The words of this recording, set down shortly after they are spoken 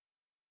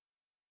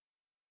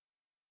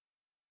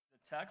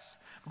text.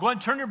 Go ahead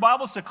and turn your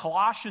Bibles to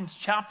Colossians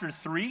chapter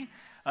 3.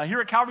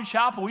 Here at Calvary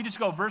Chapel, we just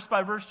go verse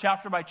by verse,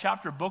 chapter by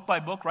chapter, book by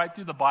book, right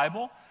through the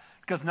Bible,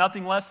 because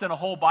nothing less than a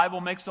whole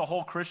Bible makes a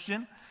whole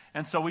Christian.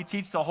 And so we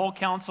teach the whole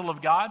counsel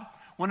of God.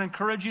 I want to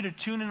encourage you to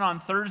tune in on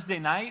Thursday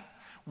night.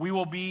 We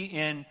will be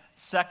in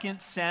 2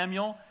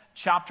 Samuel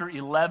chapter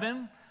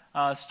 11,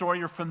 a story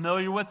you're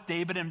familiar with,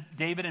 David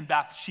and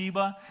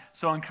Bathsheba.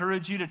 So I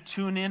encourage you to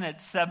tune in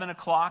at 7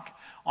 o'clock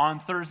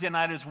on Thursday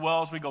night as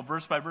well as we go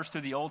verse by verse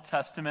through the Old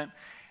Testament.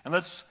 And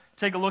let's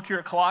take a look here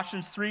at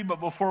Colossians 3, but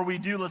before we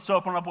do, let's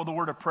open up with a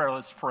word of prayer.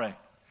 Let's pray.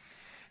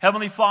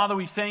 Heavenly Father,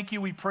 we thank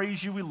you, we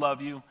praise you, we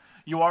love you.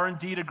 You are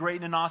indeed a great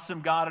and an awesome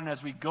God, and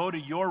as we go to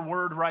your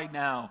word right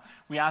now,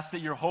 we ask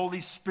that your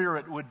Holy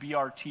Spirit would be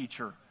our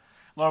teacher.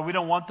 Lord, we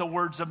don't want the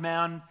words of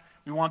man,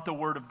 we want the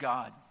word of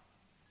God.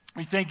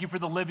 We thank you for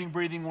the living,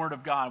 breathing word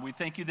of God. We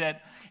thank you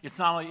that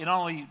not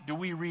only do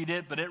we read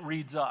it, but it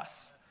reads us.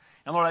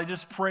 And Lord, I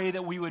just pray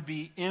that we would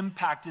be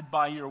impacted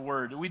by your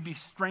word, that we'd be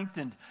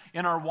strengthened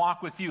in our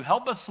walk with you.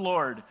 Help us,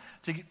 Lord,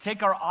 to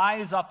take our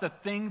eyes off the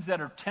things that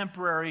are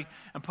temporary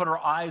and put our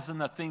eyes on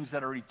the things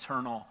that are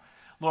eternal.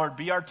 Lord,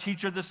 be our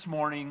teacher this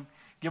morning.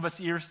 Give us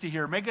ears to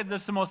hear. Make it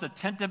this the most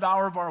attentive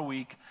hour of our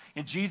week.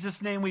 In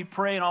Jesus' name we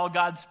pray, and all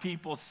God's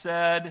people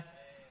said,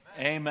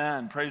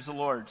 Amen. Praise the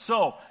Lord.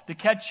 So, to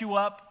catch you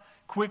up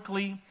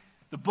quickly,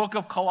 the book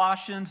of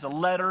Colossians,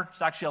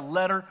 it's actually a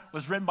letter,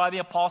 was written by the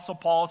Apostle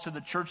Paul to the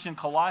church in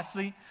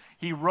Colossae.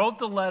 He wrote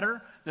the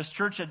letter. This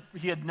church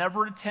he had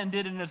never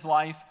attended in his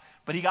life,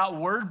 but he got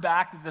word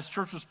back that this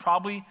church was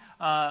probably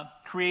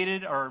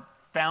created or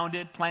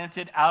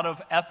planted out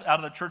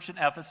of the church in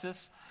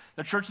Ephesus.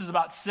 The church is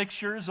about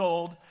 6 years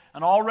old,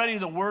 and already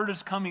the word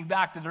is coming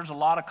back that there's a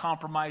lot of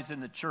compromise in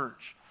the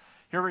church.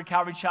 Here at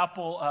Calvary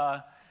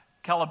Chapel,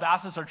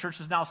 Calabasas, our church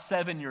is now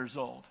 7 years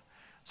old.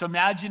 So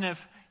imagine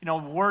if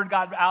word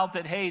got out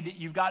that, hey, that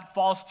you've got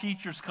false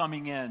teachers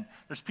coming in.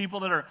 There's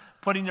people that are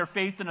putting their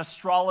faith in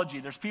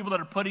astrology. There's people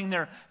that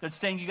are that's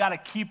saying you got to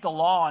keep the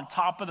law on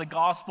top of the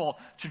gospel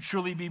to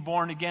truly be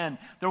born again.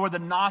 There were the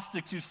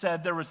Gnostics who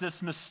said there was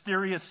this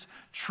mysterious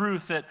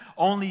truth that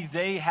only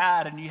they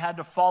had, and you had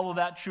to follow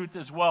that truth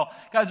as well.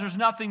 Guys, there's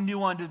nothing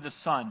new under the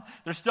sun.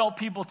 There's still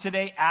people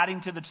today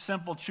adding to the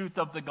simple truth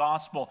of the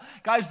gospel.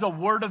 Guys, the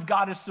word of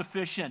God is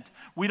sufficient.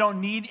 We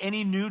don't need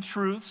any new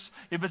truths.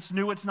 If it's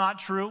new, it's not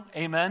true.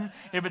 Amen.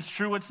 If it's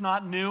true, it's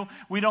not new.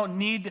 We don't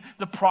need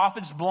the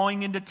prophets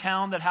blowing into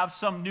town that have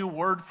some new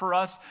word for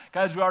us.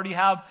 Guys, we already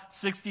have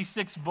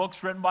 66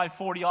 books written by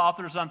 40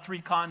 authors on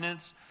 3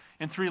 continents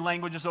in 3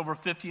 languages over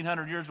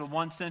 1,500 years with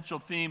one central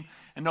theme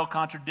and no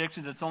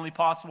contradictions. It's only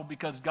possible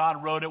because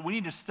God wrote it. We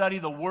need to study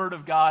the word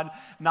of God,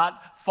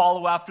 not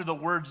follow after the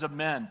words of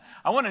men.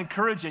 I want to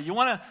encourage you. You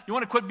want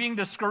to quit being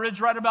discouraged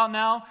right about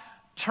now?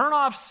 Turn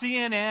off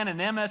CNN and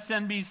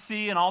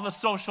MSNBC and all the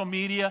social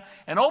media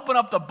and open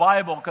up the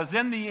Bible, because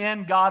in the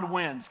end, God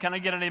wins. Can I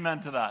get an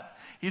amen to that?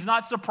 He's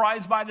not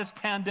surprised by this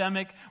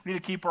pandemic. We need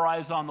to keep our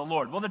eyes on the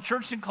Lord. Well, the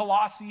church in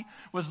Colossae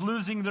was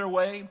losing their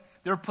way.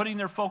 They were putting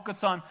their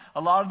focus on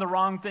a lot of the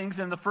wrong things.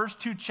 In the first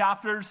 2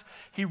 chapters,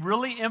 he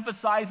really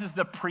emphasizes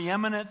the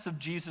preeminence of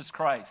Jesus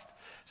Christ.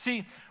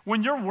 See,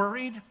 when you're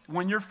worried,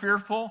 when you're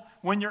fearful,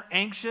 when you're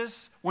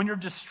anxious, when you're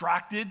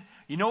distracted,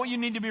 you know what you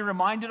need to be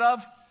reminded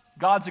of?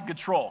 God's in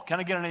control.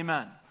 Can I get an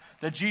amen?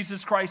 That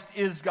Jesus Christ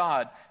is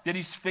God, that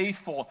he's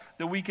faithful,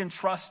 that we can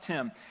trust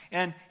him.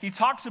 And he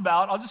talks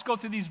about, I'll just go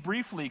through these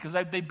briefly because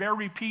they bear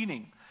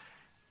repeating.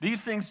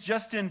 These things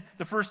just in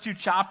the first 2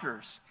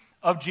 chapters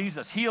of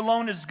Jesus. He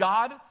alone is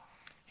God.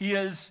 He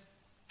is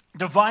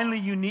divinely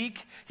unique.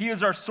 He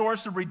is our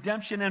source of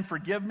redemption and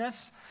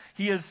forgiveness.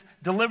 He has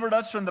delivered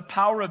us from the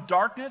power of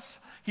darkness.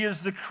 He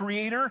is the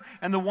creator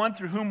and the one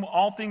through whom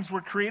all things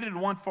were created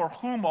and one for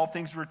whom all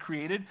things were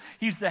created.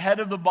 He's the head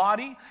of the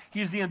body.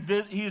 He is the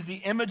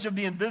image of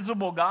the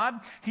invisible God.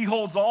 He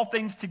holds all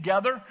things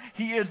together.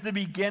 He is the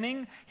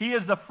beginning. He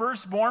is the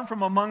firstborn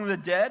from among the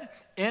dead.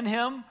 In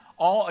him,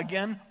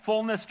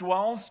 fullness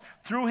dwells.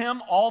 Through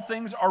him, all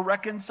things are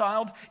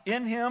reconciled.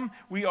 In him,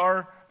 we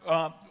are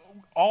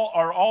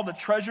all the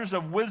treasures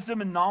of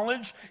wisdom and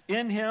knowledge.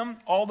 In him,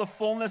 all the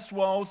fullness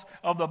dwells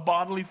of the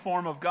bodily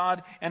form of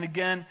God. And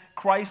again,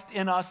 Christ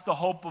in us, the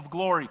hope of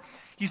glory.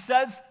 He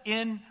says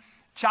in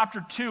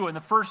chapter 2, in the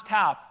first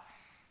half,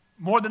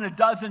 more than a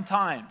dozen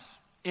times,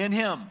 in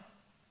him,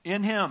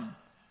 in him,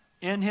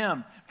 in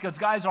him. Because,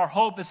 guys, our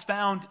hope is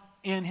found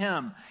in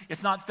him.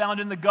 It's not found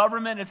in the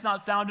government. It's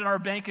not found in our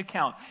bank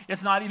account.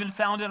 It's not even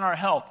found in our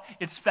health.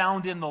 It's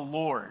found in the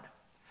Lord.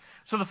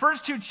 So the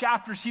first 2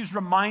 chapters, he's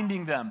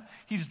reminding them.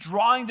 He's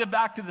drawing them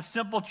back to the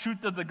simple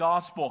truth of the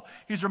gospel.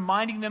 He's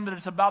reminding them that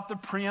it's about the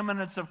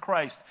preeminence of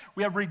Christ.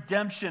 We have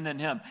redemption in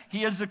him.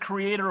 He is the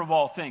creator of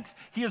all things.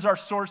 He is our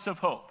source of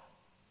hope.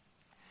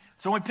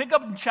 So when we pick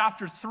up in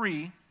chapter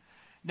 3,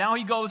 now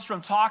he goes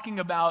from talking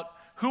about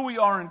who we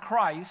are in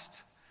Christ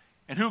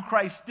and who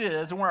Christ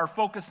is and where our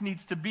focus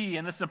needs to be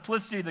and the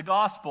simplicity of the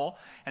gospel.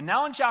 And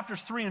now in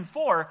chapters 3 and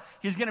 4,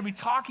 he's going to be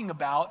talking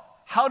about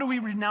how do we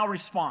now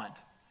respond?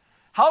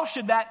 How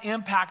should that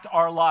impact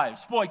our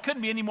lives? Boy, it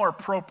couldn't be any more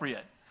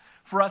appropriate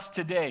for us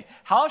today.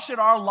 How should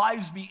our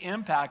lives be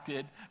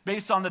impacted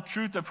based on the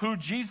truth of who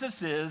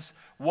Jesus is,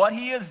 what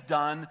he has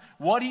done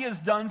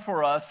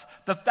for us,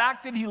 the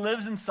fact that he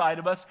lives inside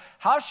of us?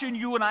 How should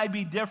you and I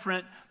be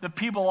different than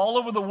people all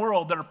over the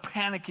world that are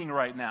panicking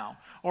right now,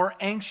 or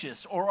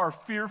anxious, or are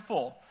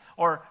fearful,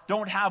 or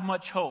don't have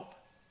much hope?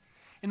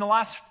 In the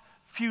last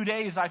few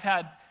days, I've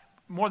had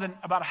more than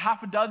about a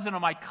half a dozen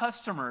of my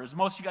customers,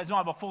 most of you guys don't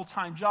have a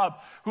full-time job,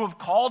 who have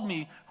called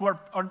me, who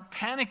are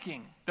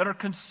panicking, that are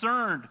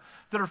concerned,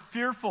 that are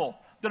fearful,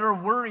 that are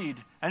worried.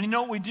 And you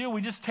know what we do?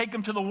 We just take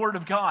them to the Word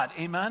of God.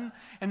 Amen?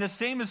 And the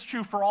same is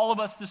true for all of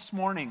us this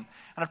morning.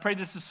 And I pray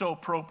this is so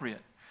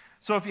appropriate.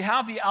 So if you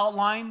have the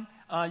outline,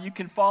 you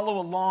can follow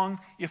along.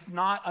 If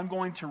not, I'm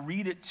going to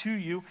read it to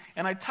you.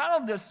 And I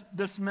titled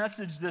this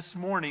message this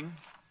morning,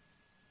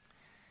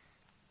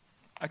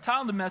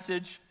 the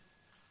message,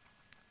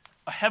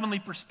 A Heavenly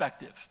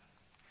Perspective.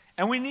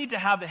 And we need to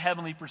have a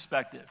heavenly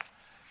perspective.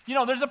 You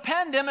know, there's a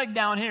pandemic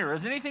down here.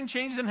 Has anything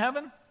changed in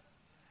heaven?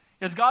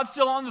 Is God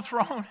still on the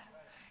throne?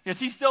 Is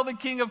he still the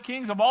King of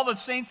Kings? Of all the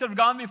saints that have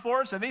gone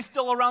before us, are they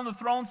still around the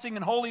throne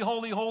singing, Holy,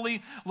 Holy,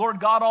 Holy,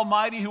 Lord God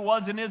Almighty, who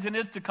was and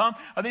is to come?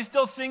 Are they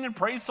still singing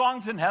praise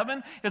songs in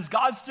heaven? Is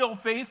God still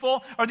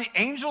faithful? Are the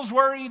angels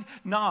worried?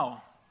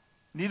 No.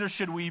 Neither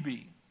should we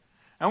be.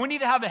 And we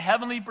need to have a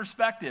heavenly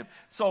perspective.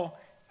 So,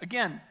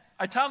 again,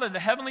 I titled it, A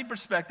Heavenly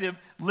Perspective,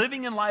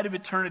 Living in Light of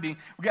Eternity.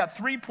 We got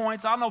 3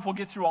 points. I don't know if we'll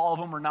get through all of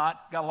them or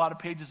not. Got a lot of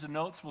pages of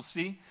notes. We'll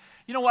see.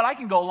 You know what? I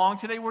can go along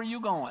today. Where are you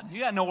going?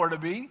 You got nowhere to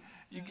be.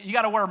 You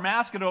got to wear a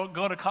mask and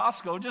go to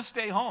Costco. Just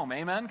stay home.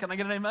 Amen? Can I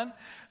get an amen?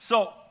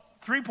 So,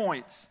 3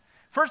 points.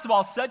 First of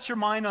all, set your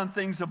mind on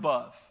things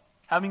above,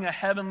 having a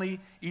heavenly,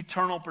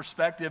 eternal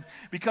perspective.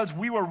 Because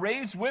we were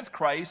raised with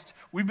Christ,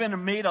 we've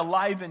been made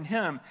alive in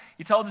him.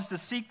 He tells us to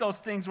seek those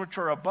things which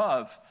are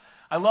above.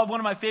 I love one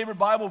of my favorite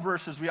Bible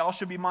verses we all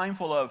should be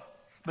mindful of.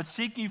 But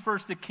seek ye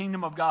first the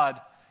kingdom of God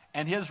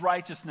and his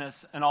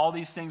righteousness, and all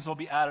these things will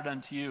be added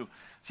unto you.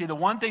 See, the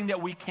one thing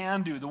that we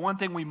can do, the one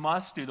thing we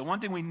must do, the one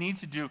thing we need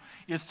to do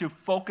is to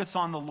focus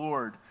on the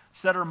Lord,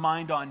 set our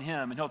mind on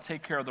him, and he'll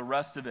take care of the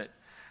rest of it.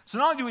 So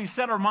not only do we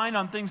set our mind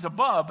on things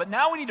above, but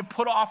now we need to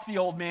put off the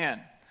old man.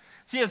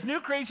 See, as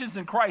new creations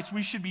in Christ,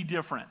 we should be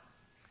different.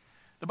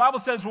 The Bible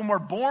says when we're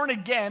born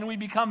again, we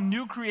become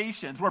new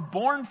creations. We're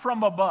born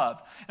from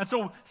above. And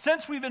so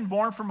since we've been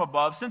born from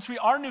above, since we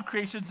are new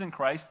creations in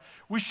Christ,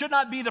 we should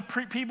not be the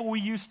people we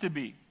used to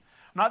be.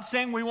 I'm not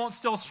saying we won't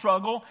still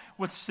struggle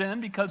with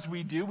sin, because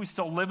we do. We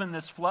still live in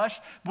this flesh.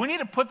 But we need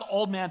to put the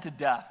old man to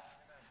death.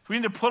 We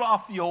need to put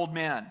off the old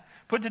man.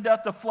 Put to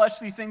death the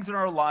fleshly things in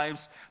our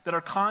lives that are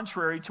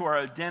contrary to our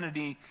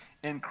identity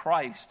in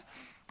Christ.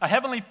 A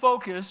heavenly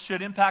focus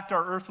should impact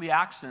our earthly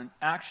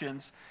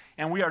actions,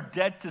 and we are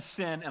dead to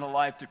sin and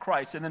alive to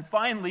Christ. And then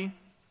finally,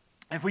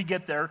 if we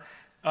get there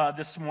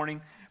this morning,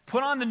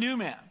 put on the new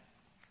man.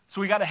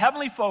 So we got a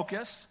heavenly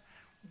focus.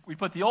 We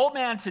put the old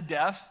man to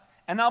death.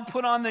 And now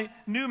put on the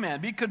new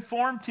man. Be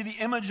conformed to the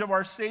image of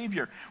our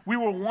Savior. We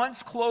were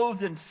once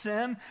clothed in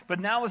sin,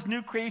 but now as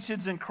new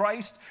creations in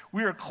Christ,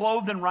 we are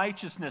clothed in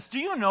righteousness. Do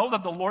you know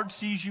that the Lord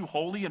sees you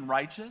holy and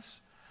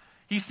righteous?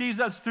 He sees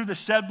us through the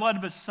shed blood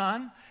of his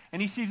Son,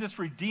 and he sees us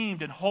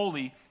redeemed and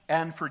holy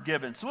and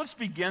forgiven. So let's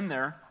begin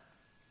there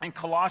in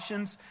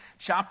Colossians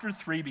chapter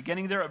 3,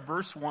 beginning there at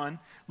verse 1,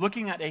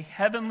 looking at a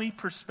heavenly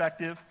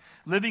perspective,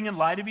 living in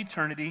light of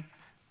eternity.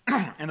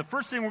 And the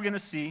first thing we're going to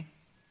see,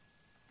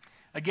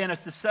 again,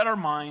 is to set our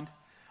mind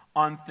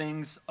on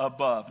things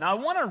above. Now,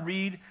 I want to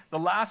read the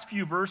last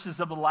few verses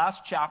of the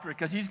last chapter,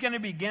 because he's going to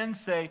begin,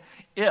 say,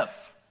 if,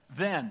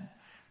 then.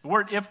 The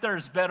word if there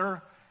is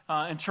better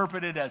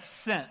interpreted as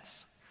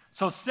since.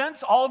 So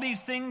since all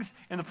these things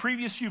in the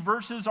previous few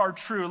verses are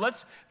true,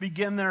 let's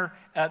begin there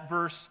at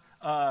verse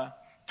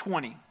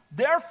 20.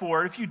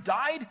 Therefore, if you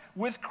died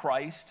with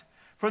Christ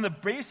from the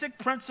basic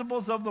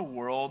principles of the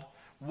world,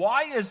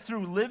 why, as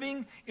through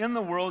living in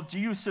the world, do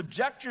you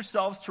subject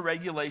yourselves to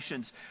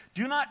regulations?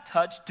 Do not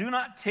touch, do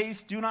not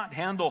taste, do not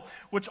handle,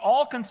 which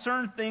all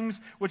concern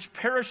things which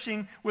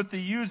perishing with the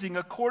using,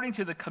 according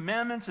to the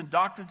commandments and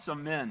doctrines of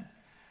men.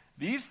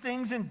 These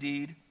things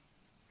indeed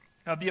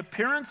have the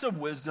appearance of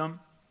wisdom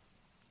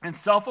and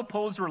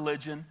self-opposed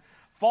religion,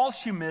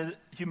 false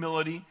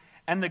humility,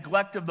 and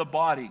neglect of the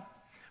body.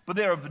 But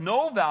they are of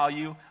no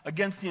value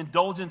against the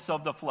indulgence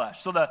of the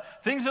flesh. So the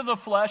things of the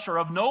flesh are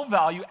of no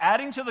value.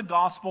 Adding to the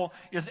gospel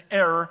is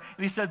error.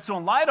 And he said, so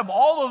in light of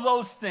all of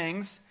those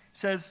things, he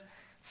says,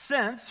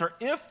 since, or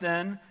if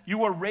then, you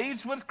were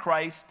raised with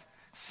Christ,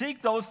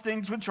 seek those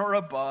things which are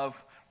above,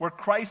 where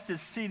Christ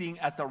is sitting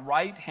at the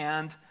right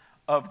hand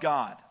of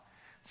God.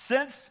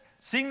 Since,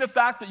 seeing the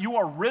fact that you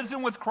are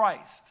risen with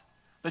Christ,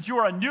 that you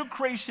are a new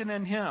creation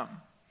in him,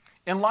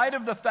 in light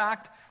of the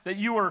fact that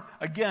you were,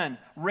 again,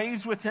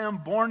 raised with him,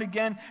 born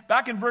again.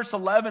 Back in verse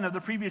 11 of the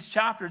previous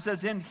chapter, it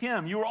says, in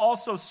him you were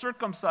also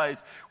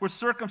circumcised with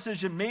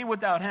circumcision made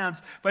without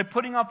hands, by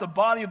putting off the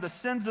body of the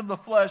sins of the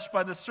flesh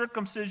by the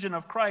circumcision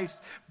of Christ,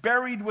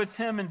 buried with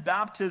him in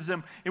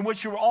baptism, in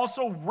which you were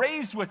also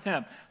raised with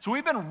him. So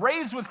we've been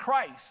raised with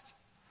Christ.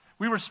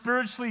 We were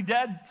spiritually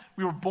dead.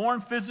 We were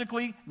born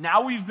physically.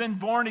 Now we've been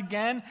born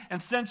again.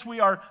 And since we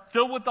are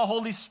filled with the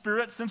Holy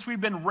Spirit, since we've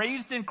been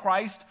raised in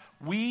Christ,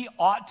 we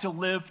ought to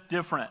live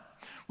different.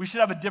 We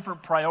should have a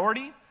different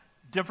priority,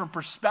 different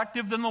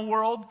perspective than the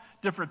world,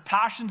 different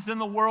passions than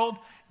the world,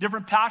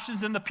 different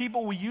passions than the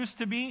people we used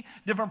to be,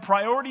 different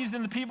priorities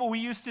than the people we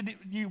used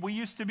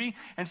to be.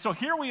 And so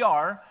here we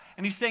are,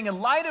 and he's saying,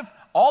 in light of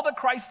all that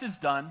Christ has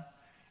done,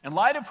 in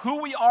light of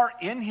who we are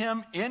in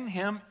him,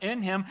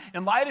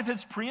 in light of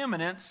his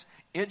preeminence,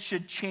 it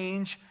should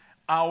change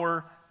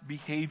our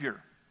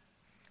behavior.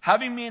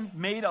 Having been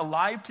made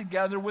alive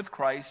together with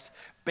Christ,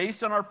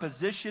 based on our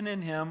position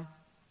in him,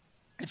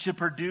 it should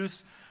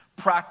produce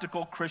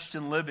practical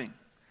Christian living.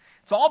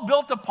 It's all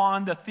built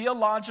upon the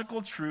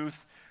theological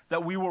truth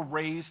that we were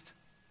raised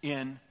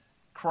in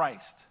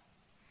Christ.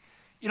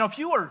 You know,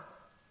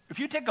 if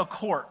you take a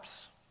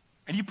corpse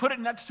and you put it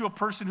next to a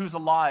person who's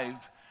alive,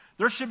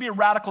 there should be a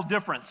radical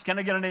difference. Can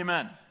I get an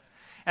amen?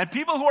 And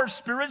people who are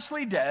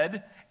spiritually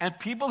dead and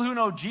people who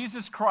know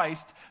Jesus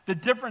Christ, the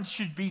difference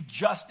should be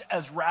just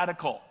as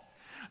radical.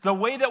 The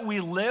way that we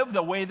live,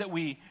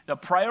 the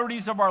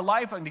priorities of our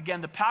life, and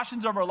again, the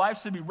passions of our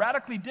life should be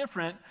radically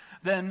different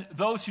than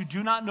those who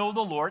do not know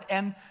the Lord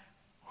and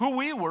who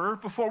we were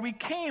before we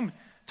came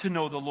to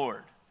know the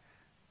Lord.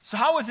 So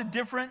how is it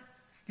different?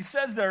 He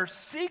says there,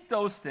 seek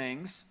those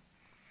things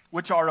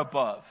which are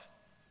above.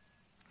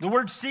 The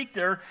word seek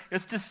there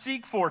is to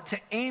seek for, to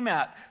aim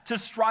at, to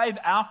strive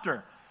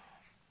after.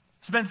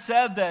 It's been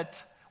said that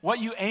what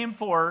you aim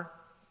for,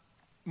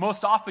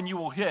 most often you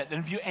will hit.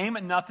 And if you aim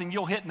at nothing,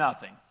 you'll hit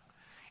nothing.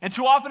 And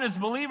too often as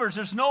believers,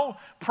 there's no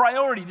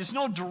priority, there's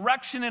no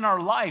direction in our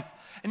life.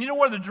 And you know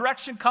where the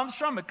direction comes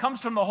from? It comes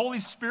from the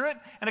Holy Spirit,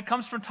 and it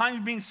comes from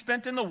time being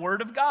spent in the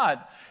Word of God.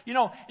 You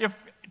know, if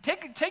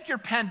take your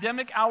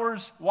pandemic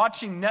hours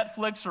watching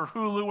Netflix or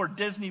Hulu or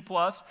Disney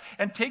Plus,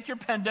 and take your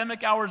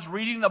pandemic hours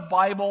reading the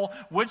Bible,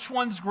 which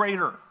one's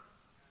greater?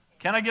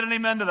 Can I get an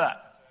amen to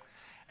that?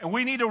 And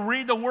we need to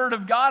read the Word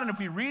of God, and if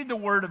we read the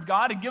Word of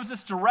God, it gives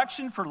us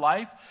direction for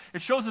life.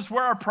 It shows us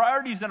where our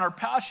priorities and our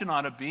passion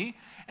ought to be.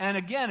 And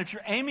again, if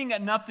you're aiming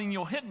at nothing,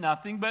 you'll hit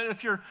nothing. But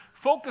if you're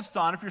focused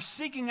on, if you're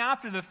seeking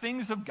after the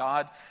things of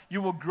God,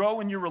 you will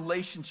grow in your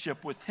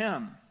relationship with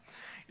Him.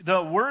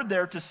 The word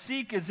there, to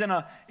seek, is in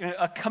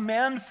a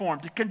command form,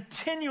 to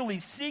continually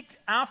seek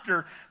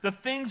after the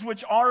things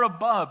which are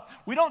above.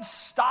 We don't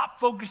stop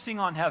focusing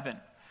on heaven.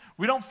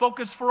 We don't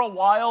focus for a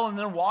while and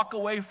then walk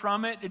away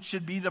from it. It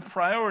should be the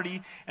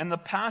priority and the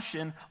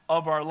passion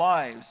of our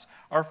lives.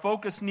 Our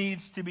focus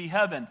needs to be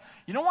heaven.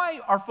 You know why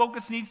our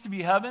focus needs to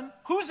be heaven?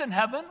 Who's in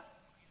heaven?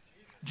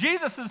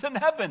 Jesus is in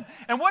heaven.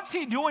 And what's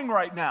he doing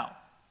right now?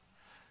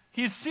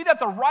 He's seated at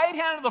the right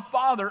hand of the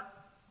Father,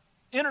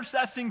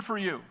 intercessing for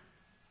you.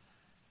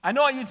 I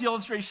know I use the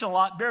illustration a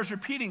lot, bears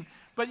repeating,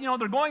 but you know,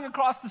 they're going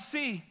across the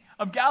Sea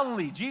of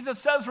Galilee. Jesus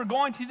says we're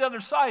going to the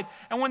other side.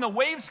 And when the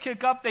waves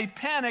kick up, they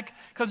panic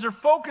because their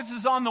focus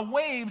is on the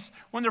waves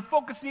when their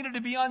focus needed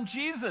to be on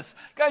Jesus.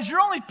 Guys, you're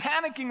only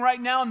panicking right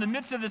now in the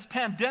midst of this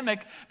pandemic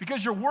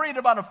because you're worried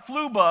about a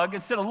flu bug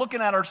instead of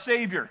looking at our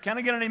Savior. Can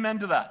I get an amen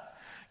to that?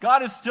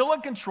 God is still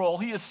in control.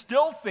 He is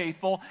still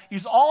faithful.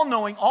 He's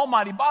all-knowing,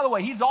 almighty. By the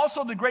way, he's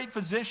also the great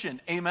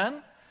physician.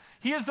 Amen?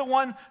 He is the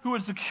one who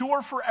is the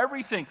cure for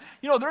everything.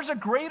 You know, there's a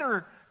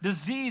greater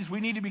disease we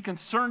need to be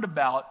concerned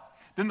about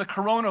than the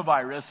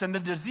coronavirus, and the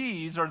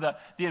disease or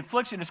the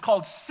affliction is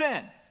called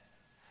sin.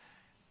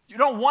 You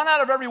know, 1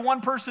 out of every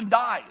 1 person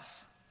dies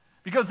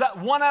because that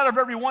 1 out of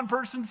every 1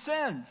 person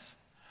sins.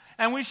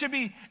 And we should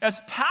be as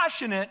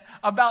passionate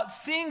about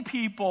seeing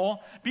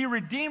people be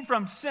redeemed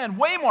from sin,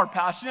 way more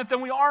passionate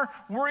than we are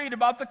worried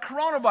about the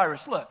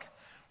coronavirus. Look,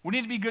 we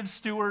need to be good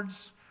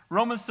stewards.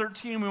 Romans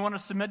 13, we want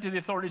to submit to the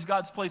authorities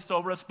God's placed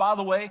over us. By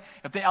the way,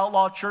 if they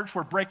outlaw church,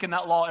 we're breaking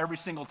that law every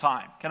single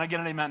time. Can I get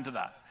an amen to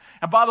that?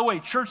 And by the way,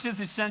 church is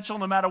essential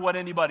no matter what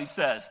anybody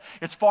says.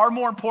 It's far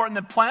more important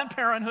than Planned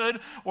Parenthood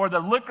or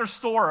the liquor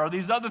store or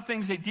these other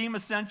things they deem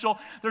essential.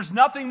 There's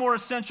nothing more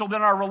essential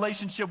than our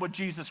relationship with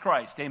Jesus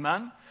Christ.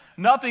 Amen?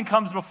 Nothing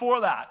comes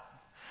before that.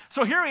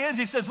 So here he is.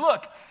 He says,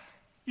 look,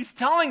 he's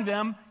telling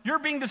them, you're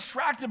being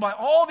distracted by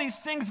all these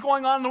things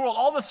going on in the world,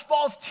 all this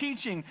false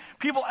teaching,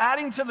 people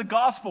adding to the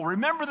gospel.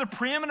 Remember the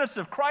preeminence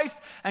of Christ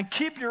and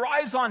keep your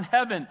eyes on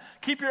heaven.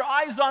 Keep your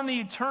eyes on the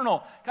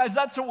eternal. Guys,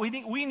 that's what we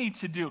need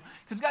to do.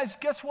 Because guys,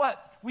 guess what?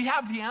 We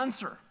have the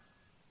answer.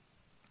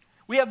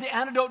 We have the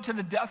antidote to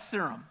the death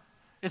serum.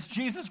 It's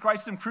Jesus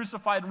Christ and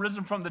crucified and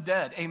risen from the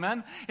dead.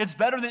 Amen? It's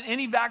better than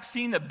any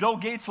vaccine that Bill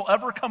Gates will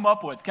ever come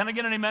up with. Can I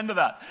get an amen to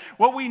that?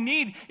 What we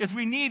need is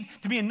we need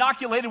to be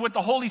inoculated with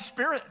the Holy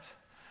Spirit.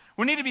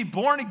 We need to be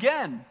born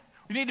again.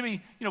 You need to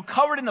be,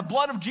 covered in the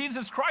blood of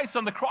Jesus Christ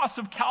on the cross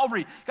of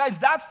Calvary. Guys,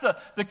 that's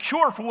the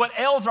cure for what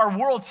ails our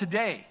world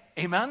today.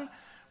 Amen?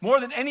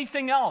 More than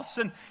anything else.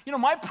 And,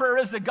 my prayer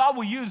is that God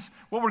will use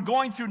what we're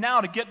going through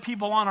now to get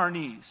people on our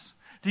knees,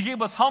 to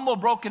keep us humble,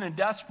 broken, and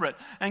desperate.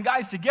 And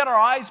guys, to get our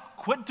eyes,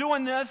 quit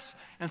doing this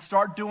and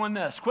start doing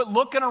this. Quit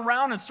looking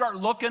around and start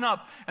looking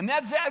up. And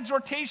that's the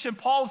exhortation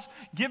Paul's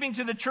giving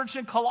to the church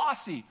in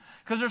Colossae,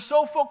 because they're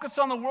so focused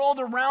on the world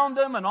around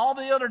them and all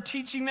the other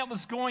teaching that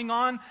was going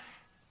on,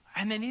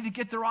 and they need to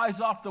get their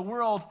eyes off the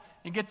world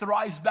and get their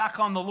eyes back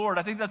on the Lord.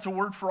 I think that's a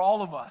word for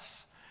all of us.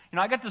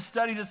 I got to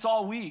study this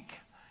all week,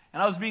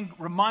 and I was being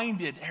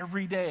reminded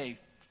every day,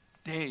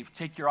 Dave,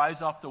 take your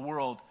eyes off the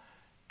world,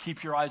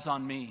 keep your eyes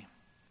on me.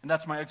 And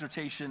that's my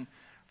exhortation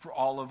for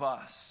all of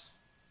us.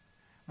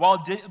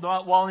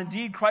 While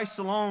indeed Christ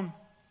alone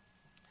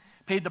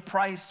paid the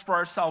price for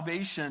our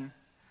salvation,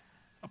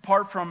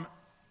 apart from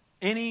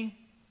any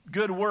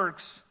good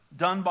works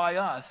done by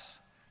us,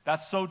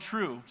 that's so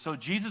true. So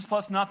Jesus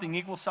plus nothing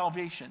equals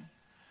salvation.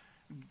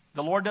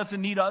 The Lord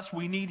doesn't need us,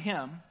 we need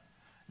him.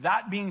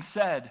 That being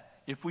said,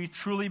 if we've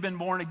truly been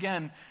born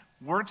again,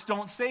 works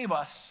don't save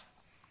us,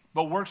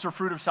 but works are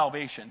fruit of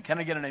salvation. Can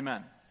I get an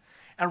amen?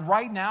 And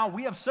right now,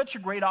 we have such a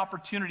great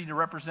opportunity to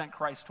represent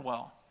Christ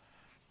well.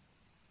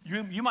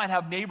 You might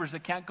have neighbors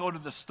that can't go to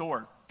the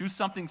store. Do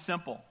something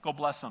simple. Go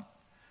bless them.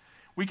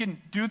 We can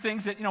do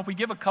things that, if we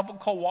give a cup of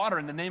cold water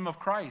in the name of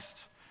Christ,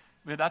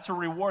 that's a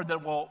reward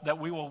that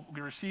we will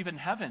receive in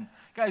heaven.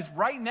 Guys,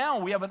 right now,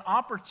 we have an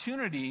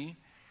opportunity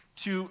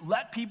to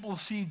let people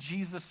see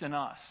Jesus in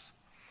us.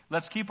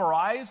 Let's keep our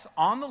eyes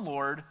on the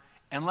Lord,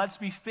 and let's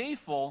be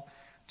faithful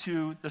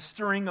to the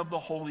stirring of the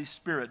Holy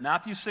Spirit.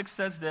 Matthew 6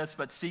 says this,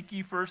 but seek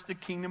ye first the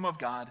kingdom of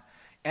God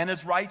and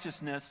his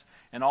righteousness,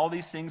 and all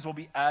these things will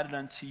be added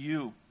unto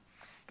you.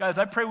 Guys,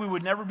 I pray we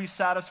would never be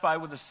satisfied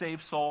with a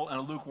saved soul and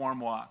a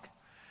lukewarm walk.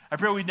 I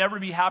pray we'd never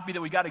be happy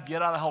that we got a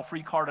get out of hell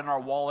free card in our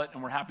wallet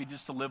and we're happy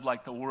just to live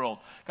like the world.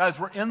 Guys,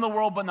 we're in the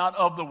world but not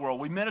of the world.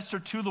 We minister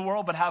to the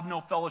world but have no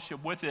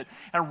fellowship with it.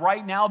 And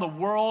right now the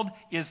world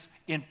is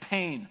in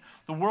pain.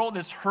 The world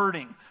is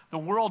hurting. The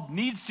world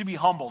needs to be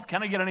humbled.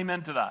 Can I get an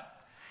amen to that?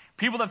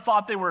 People that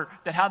thought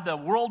that had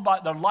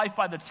their life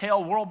by the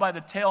tail, world by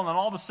the tail, and then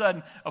all of a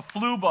sudden a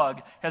flu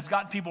bug has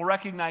got people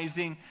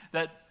recognizing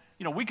that,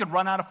 we could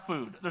run out of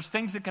food. There's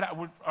things that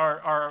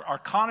our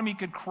economy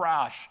could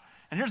crash.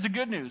 And here's the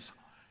good news.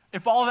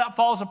 If all of that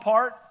falls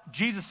apart,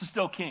 Jesus is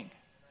still king.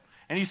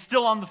 And he's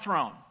still on the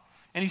throne.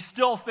 And he's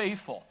still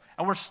faithful.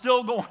 And we're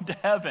still going to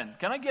heaven.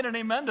 Can I get an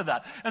amen to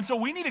that? And so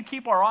we need to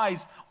keep our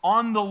eyes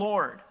on the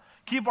Lord.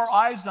 Keep our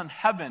eyes on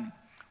heaven,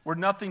 where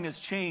nothing has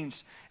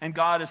changed and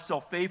God is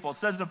still faithful. It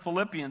says in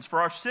Philippians,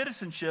 for our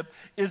citizenship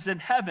is in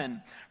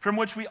heaven, from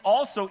which we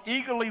also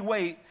eagerly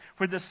wait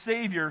for the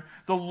Savior,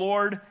 the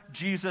Lord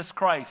Jesus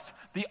Christ.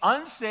 The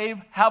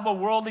unsaved have a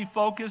worldly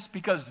focus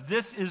because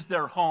this is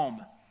their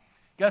home.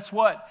 Guess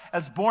what?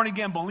 As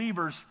born-again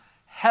believers,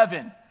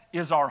 heaven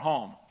is our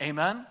home.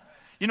 Amen?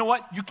 You know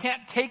what? You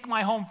can't take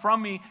my home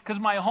from me because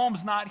my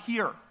home's not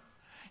here.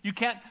 You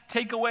can't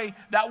take away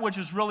that which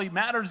is really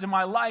matters in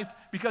my life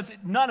because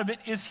none of it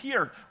is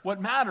here.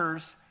 What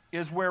matters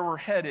is where we're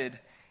headed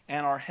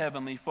and our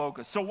heavenly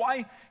focus. So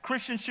why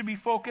Christians should be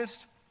focused,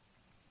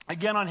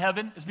 again, on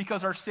heaven is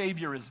because our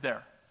Savior is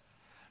there.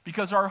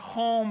 Because our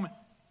home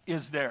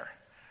is there.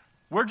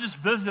 We're just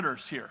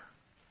visitors here.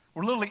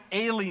 We're literally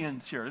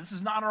aliens here. This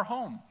is not our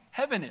home.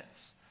 Heaven is.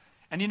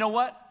 And you know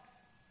what?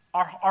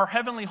 Our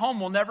heavenly home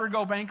will never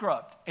go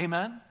bankrupt.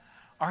 Amen?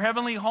 Our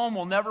heavenly home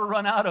will never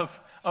run out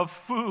of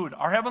food.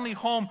 Our heavenly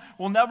home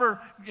will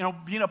never,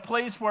 be in a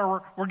place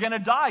where we're going to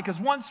die, because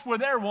once we're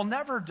there, we'll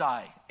never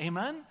die.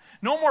 Amen?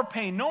 No more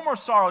pain, no more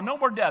sorrow, no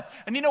more death.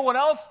 And you know what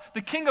else?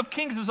 The King of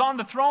Kings is on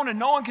the throne and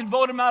no one can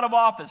vote him out of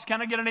office.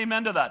 Can I get an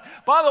amen to that?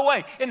 By the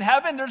way, in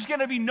heaven, there's going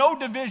to be no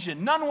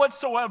division, none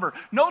whatsoever,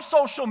 no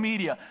social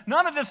media,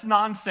 none of this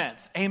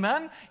nonsense.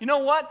 Amen? You know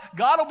what?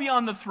 God will be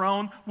on the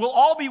throne. We'll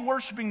all be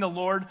worshiping the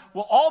Lord.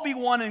 We'll all be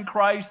one in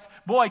Christ.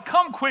 Boy,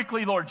 come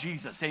quickly, Lord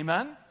Jesus.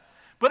 Amen?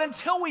 But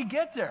until we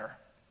get there,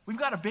 we've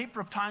got a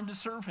vapor of time to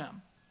serve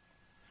him.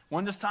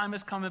 When this time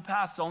has come and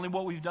passed, only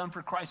what we've done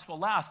for Christ will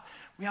last.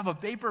 We have a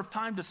vapor of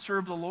time to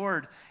serve the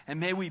Lord, and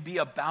may we be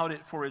about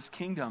it for his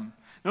kingdom.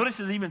 Notice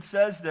it even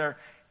says there,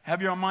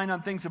 have your mind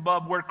on things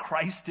above where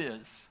Christ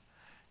is.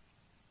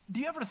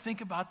 Do you ever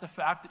think about the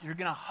fact that you're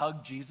going to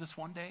hug Jesus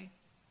one day?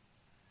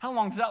 How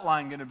long is that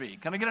line going to be?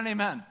 Can I get an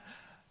amen?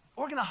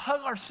 We're going to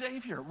hug our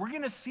Savior. We're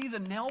going to see the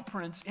nail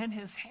prints in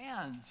his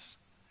hands.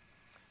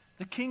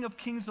 The King of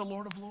Kings, the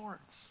Lord of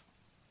Lords.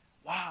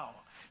 Wow.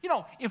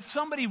 If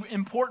somebody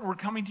important were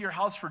coming to your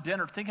house for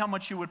dinner, think how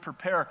much you would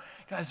prepare.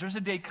 Guys, there's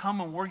a day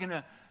coming we're going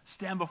to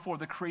stand before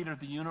the creator of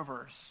the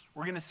universe.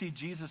 We're going to see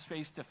Jesus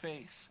face to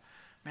face.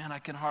 Man, I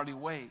can hardly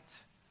wait.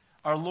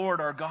 Our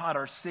Lord, our God,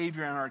 our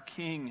Savior, and our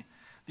King,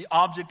 the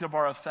object of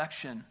our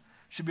affection,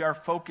 should be our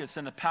focus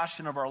and the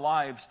passion of our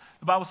lives.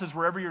 The Bible says,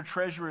 wherever your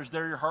treasure is,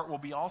 there your heart will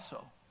be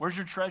also. Where's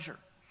your treasure?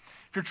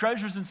 If your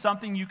treasure is in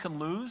something you can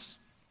lose,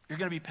 you're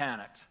going to be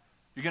panicked.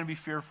 You're going to be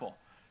fearful.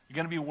 You're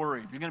going to be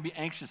worried. You're going to be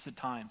anxious at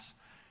times.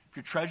 If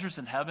your treasure's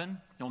in heaven,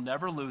 you'll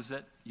never lose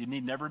it. You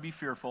need never be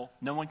fearful.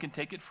 No one can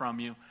take it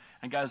from you.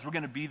 And guys, we're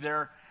going to be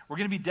there. We're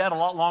going to be dead a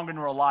lot longer than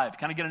we're alive.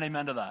 Can I get an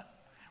amen to that?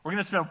 We're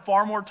going to spend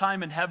far more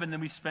time in heaven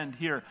than we spend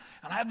here.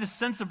 And I have this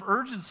sense of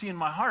urgency in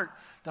my heart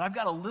that I've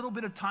got a little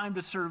bit of time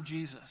to serve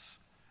Jesus.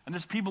 And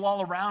there's people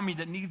all around me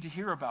that need to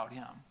hear about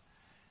him.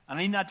 And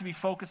I need not to be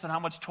focused on how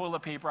much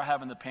toilet paper I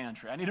have in the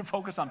pantry. I need to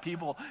focus on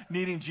people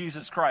needing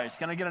Jesus Christ.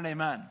 Can I get an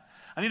amen?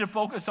 I need to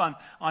focus on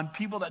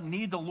people that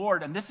need the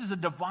Lord. And this is a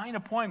divine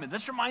appointment.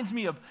 This reminds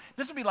me of,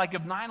 this would be like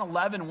if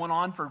 9/11 went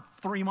on for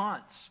 3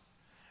 months.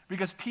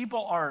 Because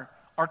people are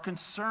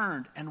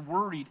concerned and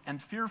worried and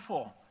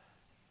fearful.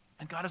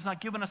 And God has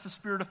not given us a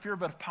spirit of fear,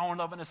 but of power and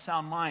love and a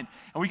sound mind.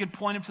 And we can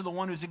point him to the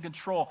one who's in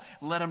control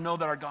and let him know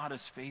that our God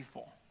is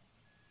faithful.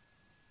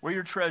 Where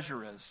your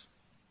treasure is,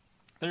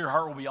 there your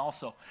heart will be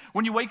also.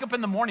 When you wake up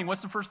in the morning,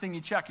 what's the first thing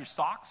you check? Your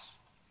stocks?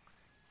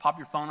 Pop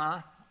your phone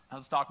on.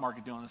 How's the stock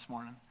market doing this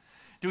morning?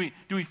 Do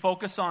we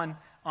focus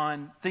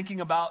on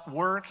thinking about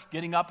work,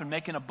 getting up and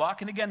making a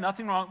buck? And again,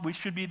 nothing wrong. We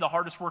should be the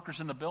hardest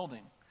workers in the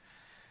building.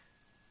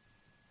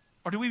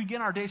 Or do we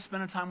begin our day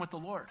spending time with the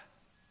Lord?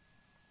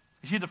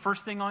 Is he the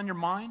first thing on your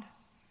mind?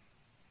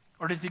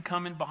 Or does he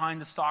come in behind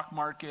the stock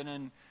market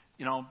and,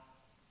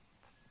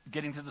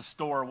 getting to the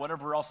store,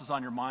 whatever else is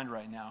on your mind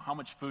right now? How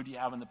much food do you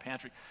have in the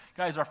pantry?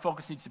 Guys, our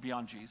focus needs to be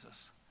on Jesus.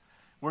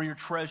 Where your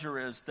treasure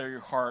is, there your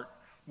heart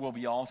will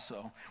be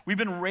also. We've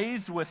been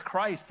raised with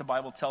Christ, the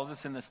Bible tells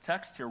us in this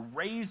text here.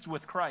 Raised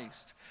with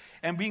Christ.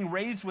 And being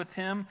raised with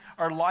him,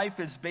 our life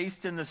is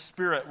based in the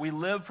Spirit. We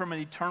live from an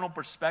eternal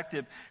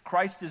perspective.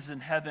 Christ is in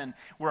heaven,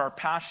 where our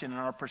passion and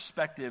our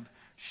perspective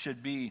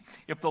should be.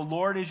 If the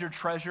Lord is your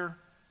treasure,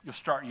 you'll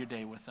start your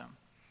day with him.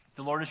 If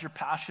the Lord is your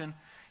passion.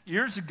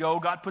 Years ago,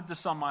 God put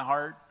this on my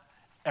heart.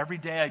 Every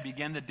day I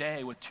begin the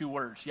day with 2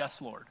 words.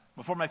 Yes, Lord.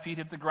 Before my feet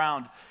hit the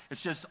ground,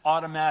 it's just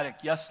automatic.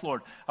 Yes,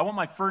 Lord. I want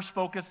my first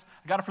focus.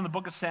 I got it from the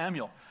book of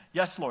Samuel.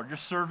 Yes, Lord. Your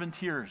servant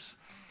hears.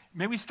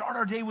 May we start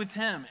our day with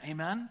him.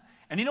 Amen.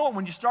 And you know what?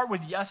 When you start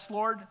with yes,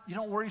 Lord, you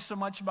don't worry so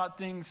much about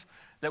things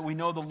that we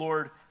know the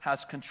Lord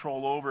has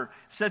control over. It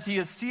says he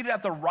is seated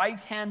at the right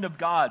hand of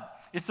God.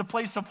 It's a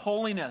place of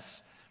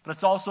holiness, but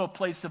it's also a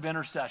place of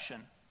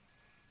intercession.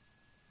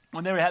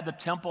 When they had the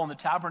temple and the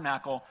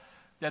tabernacle,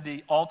 they had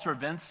the altar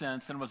of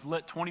incense, and it was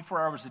lit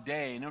 24 hours a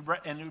day, and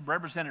it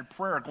represented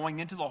prayer going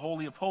into the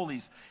Holy of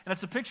Holies. And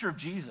it's a picture of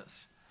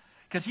Jesus,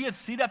 because he is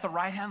seated at the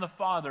right hand of the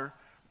Father,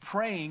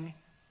 praying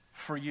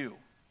for you.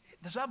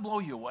 Does that blow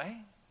you away?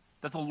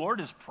 That the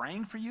Lord is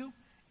praying for you,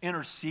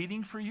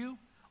 interceding for you,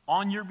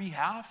 on your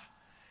behalf?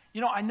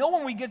 I know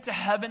when we get to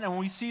heaven and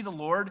we see the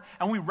Lord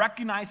and we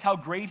recognize how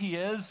great he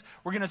is,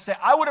 we're going to say,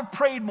 I would have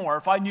prayed more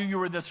if I knew you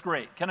were this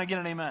great. Can I get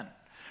an amen?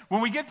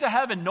 When we get to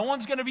heaven, no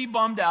one's going to be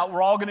bummed out.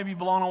 We're all going to be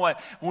blown away.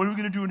 What are we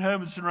going to do in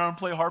heaven? Sit around and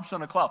play harps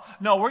on a cloud?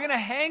 No, we're going to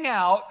hang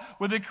out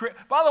with the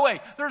By the way,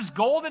 there's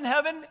gold in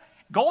heaven.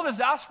 Gold is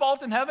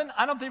asphalt in heaven.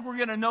 I don't think we're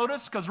going to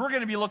notice, because we're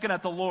going to be looking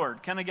at the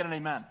Lord. Can I get an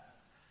amen?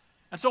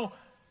 And so,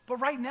 but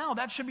right now,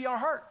 that should be our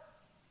heart.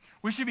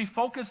 We should be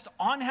focused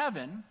on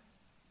heaven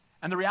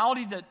and the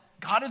reality that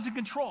God is in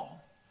control,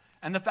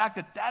 and the fact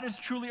that that is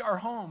truly our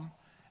home.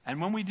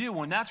 And when we do,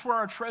 when that's where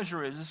our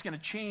treasure is, it's going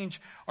to change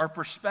our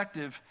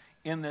perspective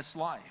in this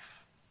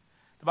life.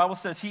 The Bible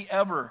says he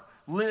ever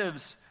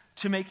lives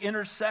to make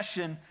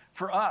intercession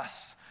for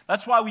us.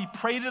 That's why we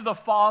pray to the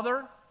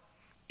Father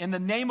in the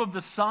name of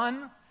the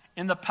Son,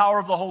 in the power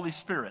of the Holy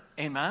Spirit.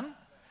 Amen?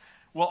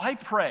 Well, I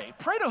pray.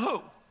 Pray to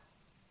who?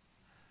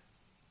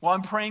 Well,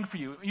 I'm praying for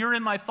you. You're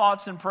in my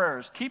thoughts and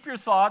prayers. Keep your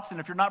thoughts,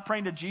 and if you're not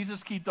praying to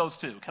Jesus, keep those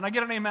too. Can I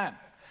get an amen?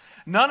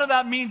 None of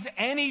that means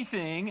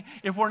anything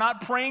if we're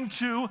not praying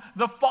to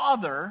the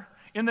Father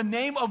in the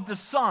name of the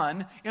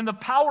Son, in the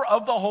power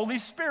of the Holy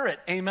Spirit.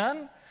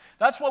 Amen?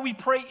 That's why we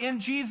pray in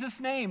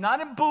Jesus' name,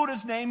 not in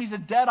Buddha's name. He's a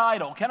dead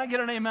idol. Can I get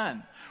an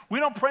amen? We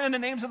don't pray in the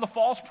names of the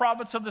false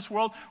prophets of this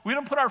world. We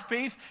don't put our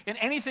faith in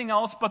anything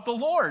else but the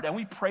Lord. And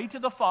we pray to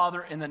the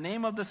Father in the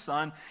name of the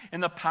Son, in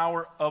the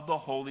power of the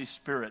Holy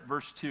Spirit.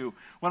 Verse 2,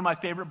 one of my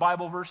favorite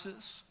Bible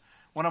verses,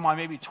 one of my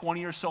maybe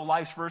 20 or so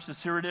life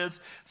verses. Here it is.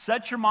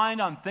 Set your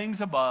mind on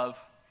things above,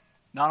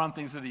 not on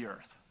things of the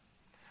earth.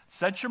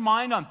 Set your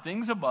mind on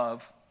things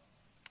above,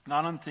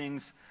 not on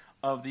things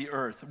of the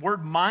earth. The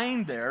word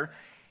mind there,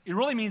 it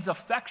really means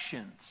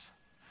affections.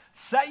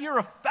 Set your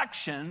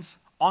affections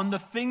on the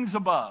things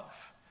above.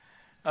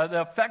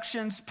 The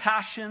affections,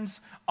 passions,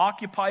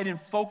 occupied and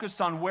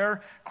focused on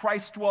where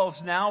Christ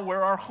dwells now,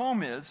 where our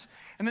home is.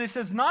 And then it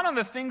says, not on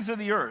the things of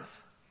the earth.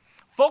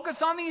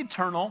 Focus on the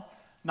eternal,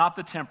 not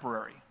the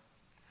temporary.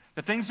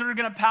 The things that are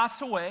going to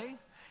pass away.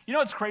 You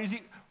know, it's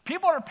crazy.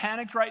 People are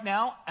panicked right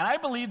now, and I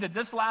believe that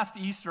this last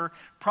Easter,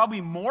 probably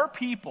more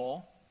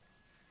people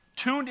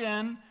tuned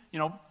in,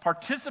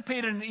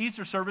 participated in the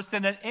Easter service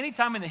than at any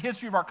time in the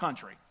history of our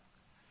country.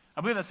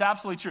 I believe that's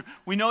absolutely true.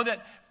 We know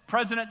that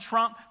President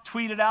Trump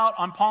tweeted out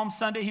on Palm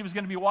Sunday he was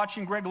going to be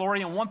watching Greg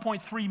Laurie, and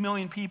 1.3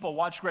 million people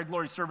watched Greg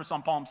Laurie's service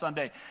on Palm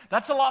Sunday.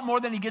 That's a lot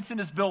more than he gets in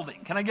his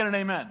building. Can I get an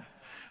amen?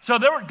 So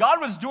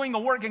God was doing a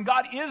work, and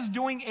God is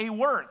doing a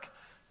work.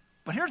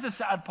 But here's the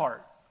sad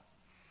part.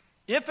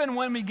 If and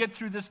when we get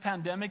through this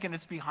pandemic and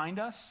it's behind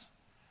us,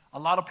 a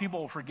lot of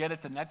people will forget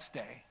it the next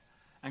day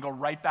and go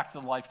right back to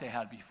the life they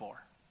had before.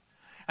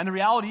 And the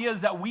reality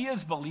is that we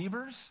as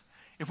believers,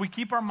 if we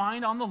keep our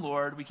mind on the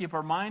Lord, we keep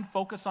our mind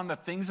focused on the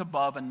things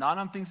above and not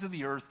on things of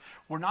the earth,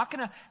 we're not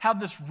going to have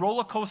this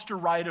roller coaster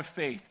ride of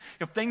faith.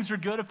 If things are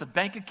good, if the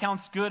bank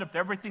account's good, if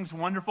everything's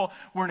wonderful,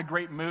 we're in a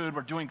great mood,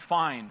 we're doing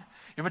fine.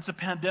 If it's a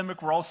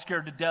pandemic, we're all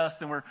scared to death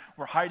and we're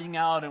hiding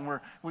out and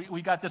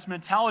we got this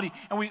mentality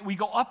and we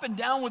go up and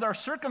down with our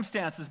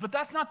circumstances, but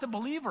that's not the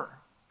believer.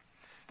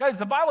 Guys,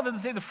 the Bible doesn't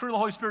say the fruit of the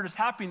Holy Spirit is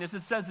happiness.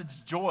 It says it's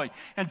joy.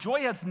 And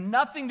joy has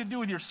nothing to do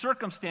with your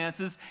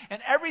circumstances and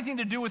everything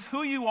to do with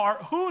who you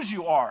are, whose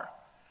you are,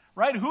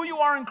 right? Who you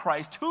are in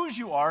Christ, whose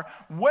you are,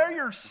 where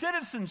your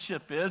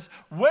citizenship is,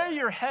 where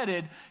you're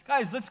headed.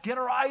 Guys, let's get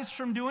our eyes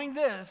from doing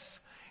this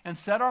and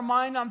set our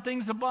mind on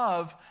things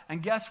above.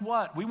 And guess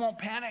what? We won't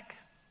panic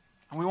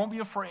and we won't be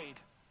afraid.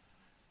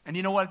 And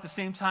you know what? At the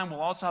same time,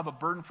 we'll also have a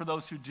burden for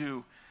those who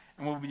do,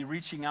 and we'll be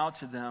reaching out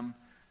to them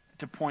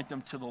to point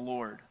them to the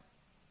Lord.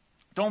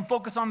 Don't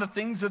focus on the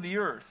things of the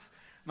earth,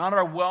 not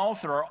our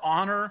wealth or our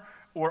honor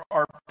or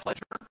our pleasure.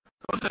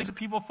 Those are things that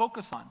people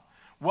focus on.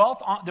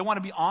 Wealth, they want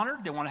to be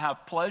honored, they want to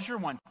have pleasure,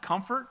 want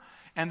comfort,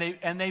 and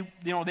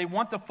they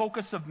want the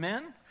focus of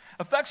men.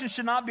 Affection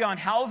should not be on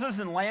houses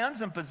and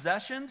lands and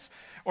possessions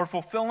or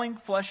fulfilling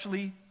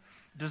fleshly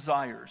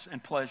desires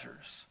and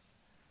pleasures.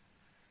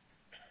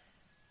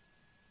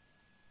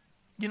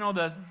 You know,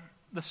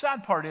 the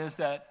sad part is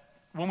that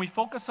when we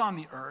focus on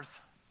the earth,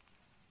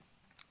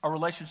 our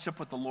relationship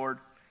with the Lord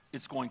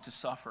is going to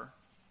suffer.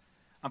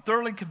 I'm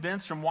thoroughly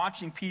convinced from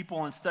watching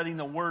people and studying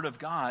the Word of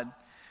God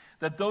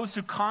that those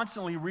who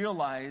constantly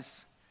realize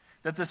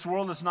that this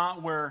world is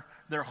not where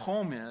their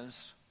home is,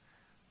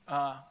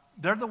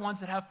 they're the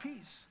ones that have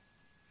peace.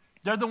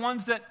 They're the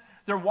ones that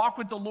their walk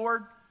with the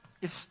Lord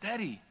is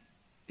steady.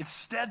 It's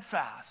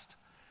steadfast.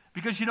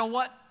 Because you know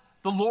what?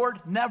 The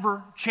Lord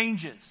never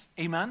changes.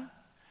 Amen?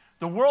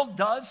 The world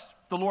does,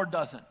 the Lord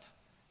doesn't.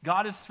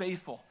 God is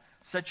faithful.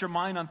 Set your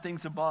mind on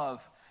things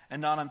above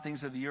and not on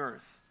things of the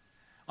earth.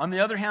 On the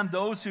other hand,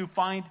 those who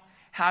find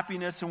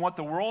happiness in what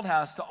the world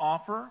has to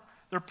offer,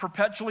 they're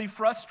perpetually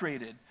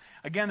frustrated.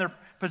 Again,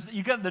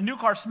 the new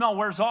car smell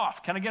wears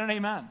off. Can I get an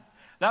amen?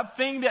 That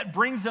thing that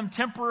brings them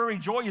temporary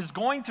joy is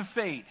going to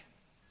fade.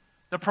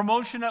 The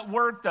promotion at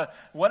work,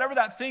 whatever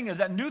that thing is,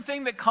 that new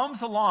thing that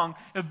comes along,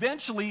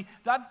 eventually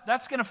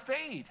that's going to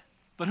fade.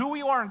 But who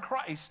we are in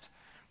Christ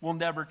will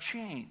never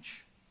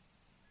change.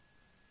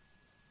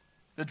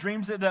 The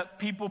dreams that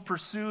people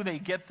pursue, they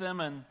get them,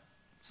 and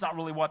it's not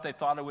really what they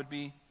thought it would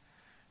be.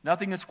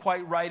 Nothing is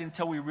quite right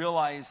until we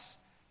realize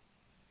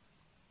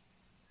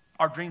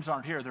our dreams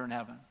aren't here, they're in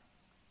heaven.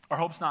 Our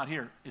hope's not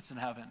here, it's in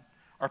heaven.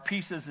 Our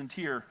peace isn't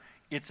here,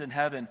 it's in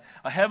heaven.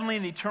 A heavenly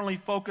and eternally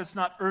focused,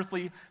 not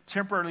earthly,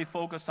 temporarily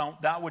focused on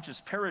that which is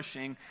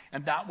perishing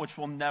and that which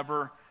will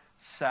never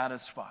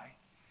satisfy.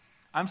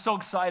 I'm so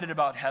excited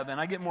about heaven.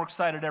 I get more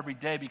excited every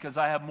day because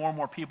I have more and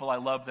more people I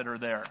love that are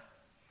there.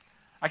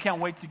 I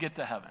can't wait to get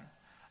to heaven.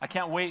 I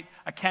can't wait.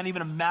 I can't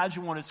even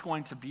imagine what it's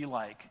going to be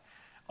like.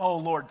 Oh,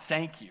 Lord,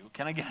 thank you.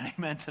 Can I get an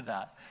amen to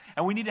that?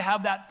 And we need to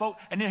have that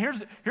And then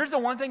here's the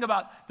only thing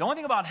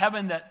about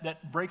heaven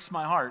that breaks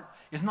my heart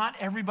is not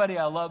everybody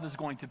I love is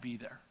going to be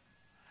there.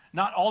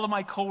 Not all of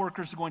my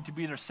coworkers are going to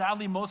be there.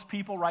 Sadly, most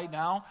people right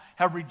now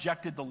have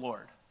rejected the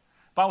Lord.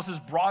 The Bible says,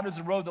 broad is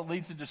the road that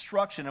leads to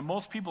destruction, and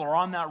most people are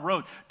on that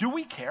road. Do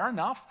we care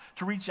enough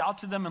to reach out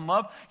to them in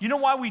love? You know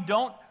why we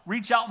don't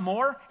reach out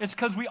more? It's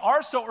because we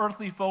are so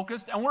earthly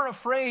focused, and we're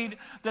afraid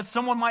that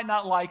someone might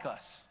not like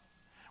us.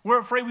 We're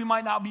afraid we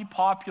might not be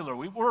popular.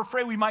 We're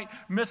afraid we might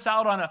miss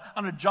out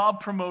on a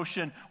job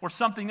promotion or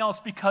something else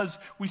because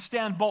we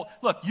stand bold.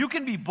 Look, you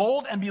can be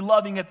bold and be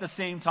loving at the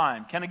same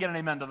time. Can I get an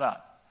amen to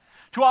that?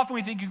 Too often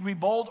we think you can be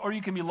bold or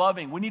you can be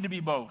loving. We need to be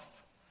both.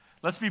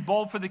 Let's be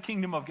bold for the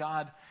kingdom of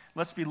God.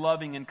 Let's be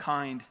loving and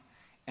kind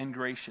and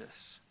gracious.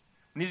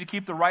 We need to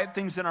keep the right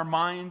things in our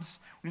minds.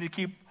 We need to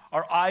keep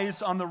our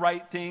eyes on the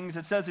right things.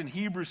 It says in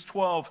Hebrews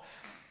 12,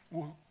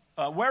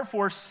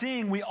 wherefore,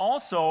 seeing we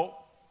also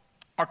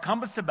are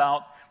compassed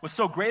about with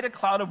so great a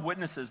cloud of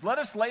witnesses, let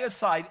us lay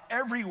aside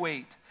every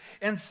weight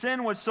and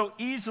sin which so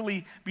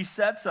easily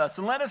besets us,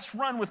 and let us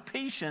run with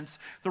patience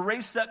the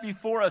race set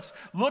before us,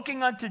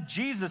 looking unto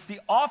Jesus,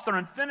 the author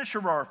and finisher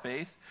of our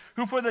faith,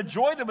 who for the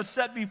joy that was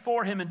set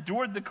before him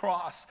endured the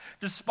cross,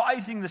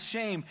 despising the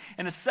shame,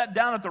 and is set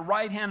down at the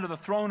right hand of the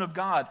throne of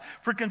God.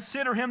 For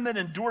consider him that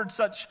endured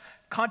such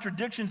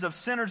contradictions of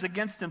sinners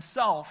against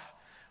himself,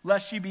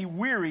 lest ye be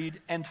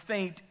wearied and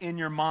faint in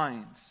your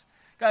minds.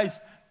 Guys,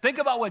 think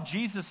about what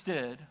Jesus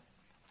did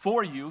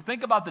for you.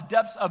 Think about the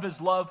depths of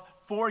his love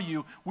for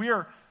you. We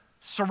are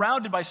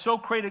surrounded by so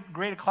great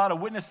a cloud of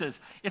witnesses.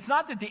 It's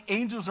not that the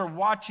angels are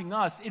watching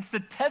us. It's the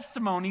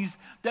testimonies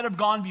that have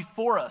gone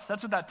before us.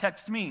 That's what that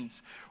text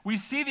means. We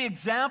see the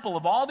example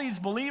of all these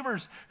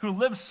believers who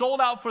lived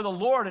sold out for the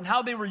Lord and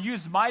how they were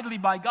used mightily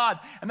by God.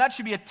 And that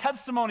should be a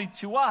testimony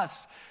to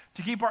us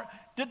to keep our...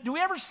 Do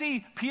we ever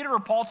see Peter or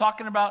Paul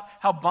talking about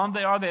how bummed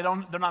they are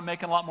they're not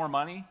making a lot more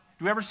money?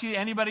 Do we ever see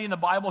anybody in the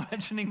Bible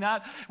mentioning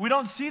that? We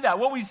don't see that.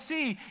 What we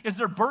see is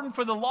their burden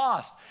for the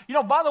lost. You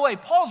know, by the way,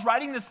 Paul's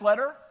writing this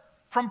letter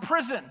from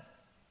prison,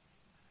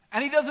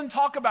 and he doesn't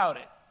talk about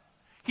it.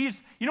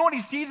 You know what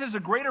he sees as a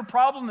greater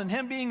problem than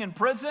him being in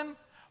prison?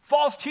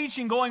 False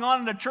teaching going on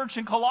in the church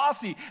in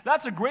Colossae.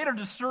 That's a greater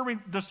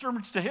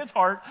disturbance to his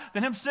heart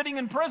than him sitting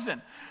in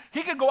prison.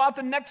 He could go out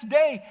the next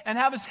day and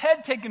have his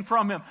head taken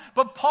from him.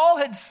 But Paul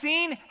had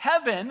seen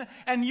heaven,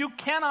 and you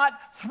cannot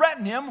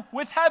threaten him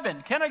with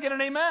heaven. Can I get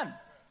an amen?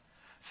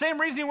 Same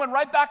reason he went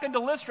right back into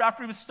Lystra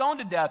after he was stoned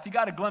to death. He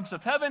got a glimpse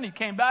of heaven. He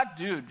came back.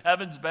 Dude,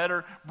 heaven's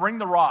better. Bring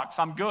the rocks.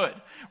 I'm good.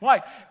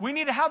 Why? We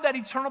need to have that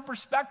eternal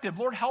perspective.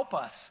 Lord, help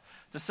us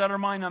to set our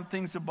mind on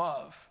things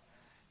above,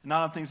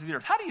 not on things of the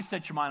earth. How do you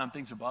set your mind on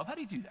things above? How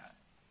do you do that?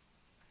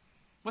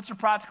 What's the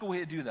practical way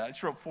to do that? I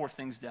just wrote 4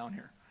 things down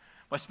here.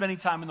 By spending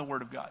time in the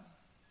Word of God.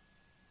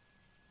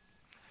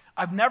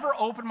 I've never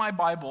opened my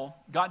Bible,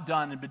 got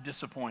done, and been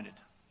disappointed.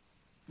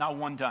 Not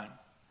one time.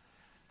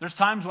 There's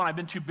times when I've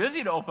been too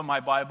busy to open my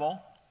Bible,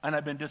 and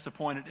I've been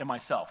disappointed in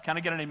myself. Can I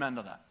get an amen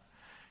to that?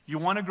 You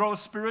want to grow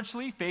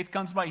spiritually? Faith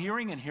comes by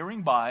hearing, and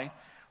hearing by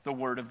the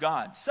Word of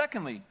God.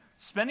 Secondly,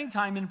 spending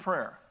time in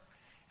prayer.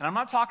 And I'm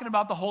not talking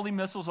about the holy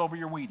missiles over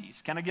your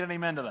Wheaties. Can I get an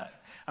amen to that?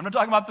 I'm not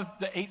talking about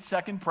the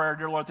 8-second prayer,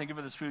 dear Lord, thank you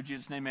for this food,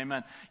 Jesus' name,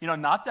 amen. You know,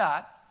 not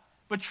that.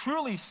 But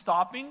truly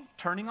stopping,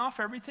 turning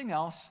off everything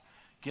else,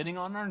 getting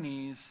on our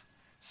knees,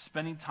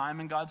 spending time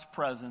in God's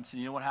presence.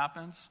 And you know what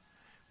happens?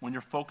 When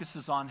your focus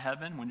is on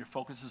heaven, when your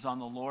focus is on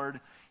the Lord,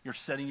 you're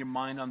setting your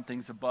mind on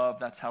things above.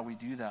 That's how we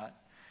do that.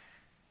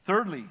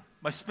 Thirdly,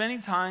 by spending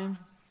time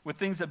with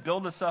things that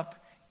build us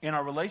up in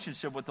our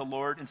relationship with the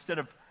Lord instead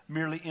of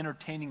merely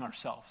entertaining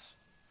ourselves.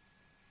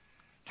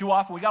 Too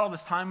often, we got all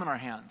this time on our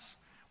hands.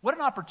 What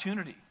an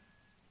opportunity.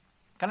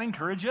 Can I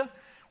encourage you?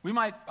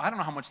 I don't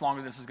know how much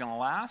longer this is going to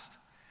last.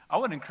 I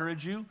would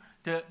encourage you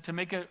to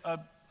make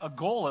a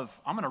goal of,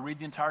 I'm going to read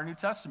the entire New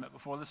Testament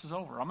before this is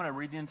over. I'm going to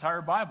read the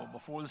entire Bible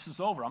before this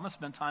is over. I'm going to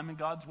spend time in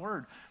God's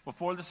Word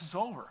before this is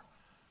over.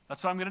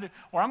 That's what I'm going to do.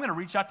 Or I'm going to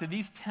reach out to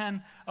these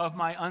 10 of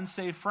my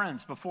unsaved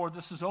friends before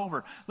this is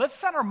over. Let's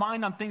set our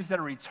mind on things that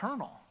are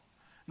eternal.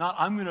 Not,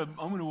 I'm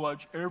going to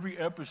watch every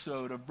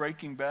episode of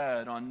Breaking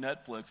Bad on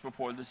Netflix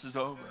before this is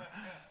over.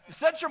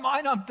 Set your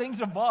mind on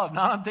things above,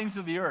 not on things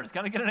of the earth.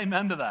 Got to get an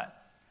amen to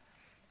that.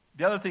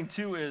 The other thing,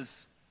 too, is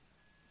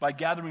by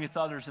gathering with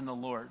others in the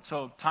Lord.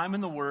 So time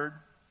in the Word,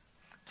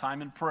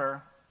 time in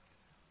prayer,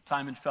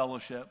 time in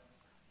fellowship,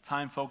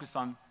 time focused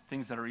on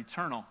things that are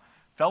eternal.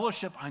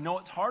 Fellowship, I know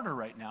it's harder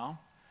right now,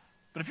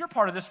 but if you're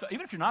part of this,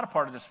 even if you're not a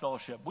part of this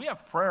fellowship, we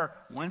have prayer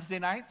Wednesday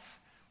nights,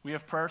 we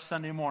have prayer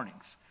Sunday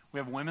mornings. We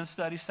have women's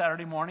study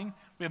Saturday morning,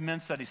 we have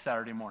men's study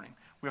Saturday morning.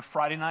 We have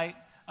Friday night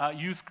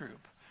youth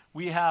group.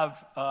 We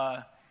have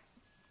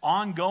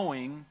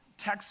ongoing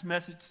text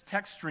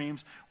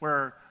streams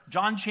where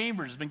John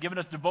Chambers has been giving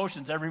us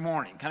devotions every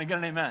morning. Can I get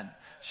an amen?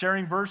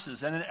 Sharing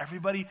verses, and then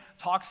everybody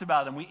talks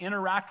about them. We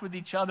interact with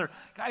each other.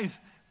 Guys,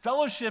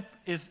 fellowship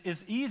is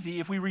easy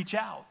if we reach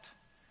out.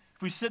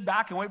 If we sit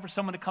back and wait for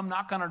someone to come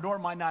knock on our door, it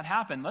might not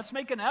happen. Let's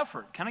make an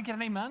effort. Can I get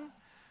an amen?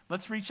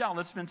 Let's reach out.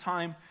 Let's spend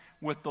time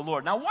with the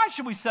Lord. Now, why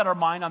should we set our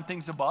mind on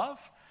things above?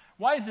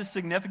 Why is this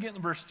significant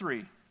in verse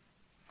 3?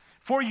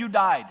 For you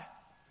died.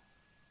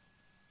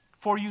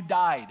 For you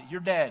died. You're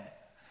dead.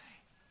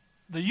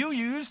 The you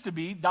used to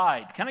be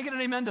died. Can I get an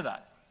amen to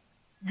that?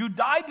 You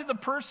died to the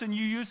person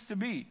you used to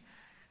be.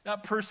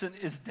 That person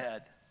is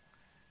dead.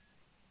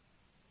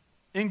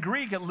 In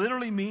Greek, it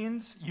literally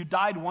means you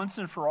died once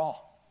and for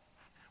all.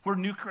 We're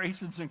new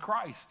creations in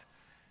Christ.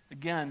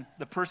 Again,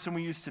 the person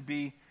we used to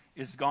be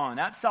is gone.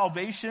 At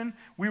salvation,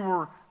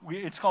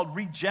 it's called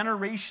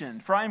regeneration.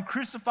 For I am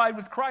crucified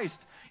with Christ.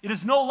 It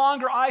is no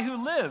longer I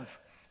who live,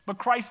 but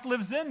Christ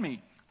lives in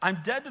me. I'm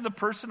dead to the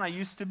person I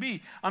used to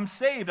be. I'm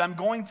saved. I'm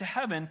going to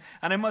heaven,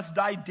 and I must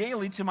die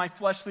daily to my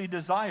fleshly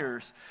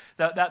desires,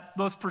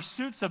 those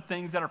pursuits of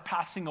things that are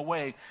passing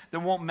away that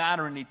won't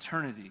matter in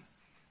eternity.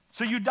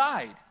 So you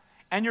died,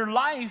 and your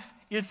life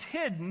is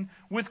hidden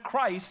with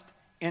Christ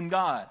in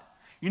God.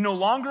 You no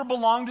longer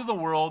belong to the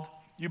world.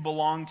 You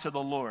belong to the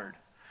Lord.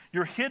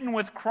 You're hidden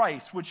with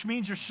Christ, which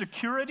means your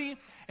security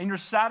and your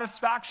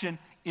satisfaction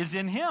is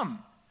in Him.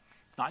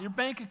 It's not your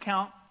bank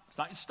account. It's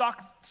not your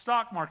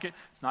stock market.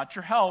 It's not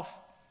your health.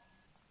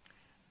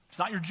 It's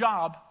not your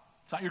job.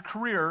 It's not your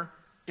career.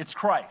 It's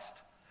Christ.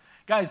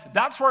 Guys,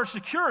 that's where our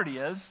security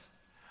is.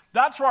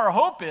 That's where our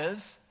hope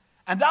is.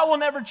 And that will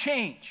never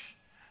change.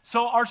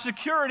 So our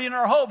security and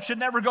our hope should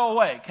never go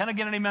away. Can I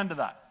get an amen to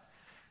that?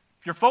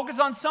 If you're focused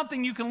on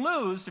something you can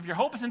lose, if your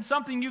hope is in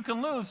something you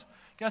can lose,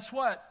 guess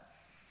what?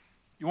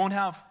 You won't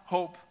have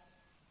hope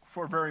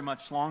for very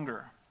much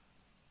longer.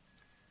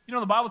 You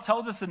know, the Bible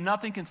tells us that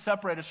nothing can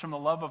separate us from the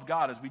love of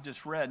God, as we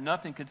just read.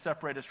 Nothing can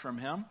separate us from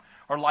him.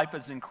 Our life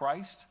is in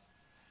Christ.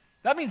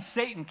 That means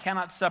Satan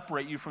cannot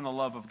separate you from the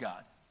love of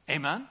God.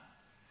 Amen?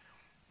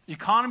 The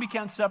economy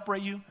can't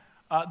separate you.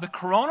 The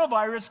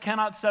coronavirus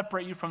cannot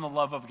separate you from the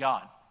love of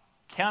God.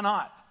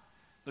 Cannot.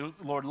 The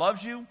Lord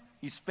loves you.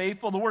 He's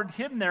faithful. The word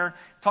hidden there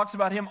talks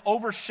about him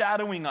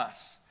overshadowing us.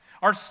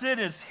 Our sin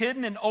is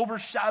hidden and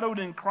overshadowed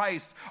in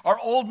Christ. Our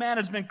old man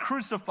has been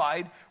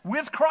crucified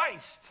with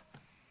Christ.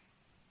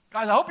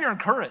 Guys, I hope you're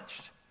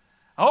encouraged.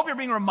 I hope you're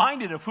being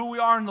reminded of who we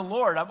are in the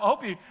Lord. I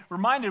hope you're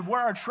reminded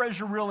where our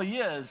treasure really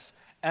is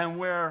and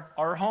where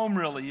our home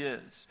really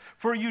is.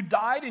 For you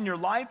died, and your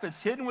life is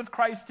hidden with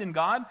Christ in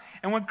God.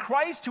 And when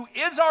Christ, who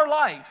is our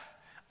life,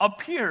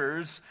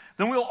 appears,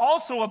 then we'll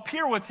also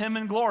appear with him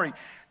in glory.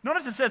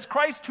 Notice it says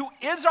Christ, who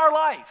is our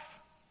life.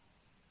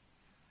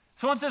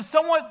 Someone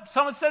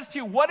says to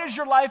you, what is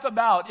your life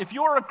about? If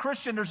you're a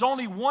Christian, there's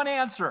only one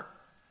answer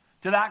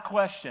to that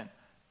question: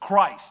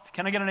 Christ.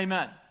 Can I get an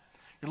amen?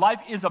 Your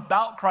life is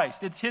about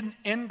Christ. It's hidden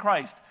in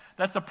Christ.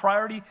 That's the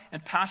priority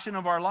and passion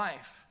of our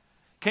life.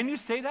 Can you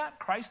say that?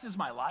 Christ is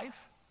my life?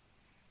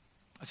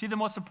 I see the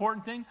most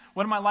important thing.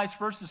 One of my life's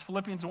verses is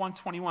Philippians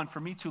 1:21. For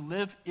me to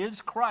live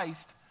is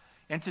Christ,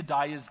 and to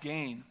die is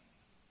gain.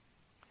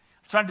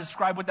 I'm trying to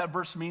describe what that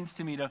verse means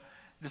to me, to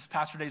this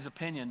Pastor Dave's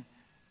opinion.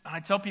 And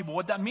I tell people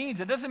what that means.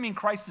 It doesn't mean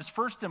Christ is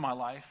first in my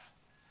life.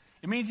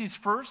 It means he's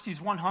first, he's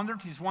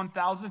 100th, he's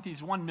 1,000th,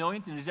 he's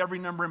 1,000,000th, and he's every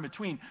number in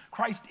between.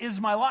 Christ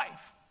is my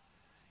life.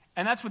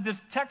 And that's what this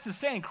text is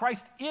saying.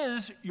 Christ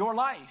is your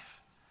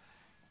life.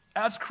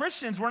 As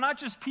Christians, we're not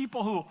just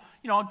people who,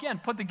 again,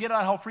 put the get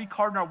out of hell free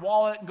card in our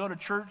wallet and go to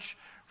church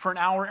for an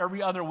hour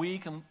every other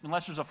week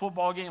unless there's a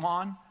football game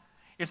on.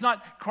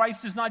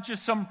 Christ is not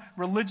just some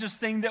religious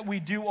thing that we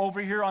do over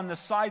here on the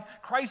side.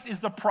 Christ is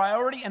the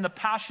priority and the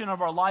passion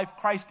of our life.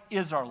 Christ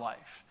is our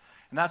life.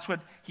 And that's what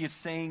he is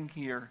saying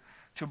here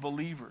to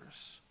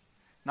believers.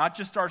 Not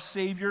just our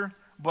Savior,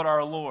 but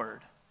our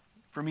Lord.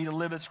 For me to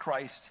live as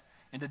Christ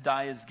and to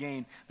die as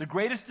gain. The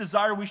greatest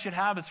desire we should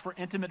have is for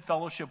intimate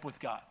fellowship with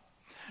God.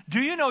 Do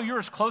you know you're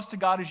as close to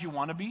God as you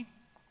want to be?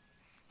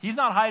 He's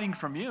not hiding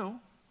from you.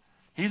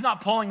 He's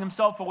not pulling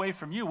himself away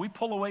from you. We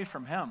pull away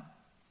from him.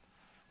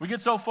 We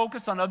get so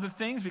focused on other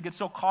things. We get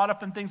so caught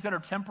up in things that are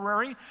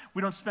temporary.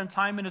 We don't spend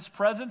time in his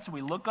presence. And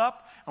we look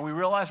up and we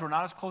realize we're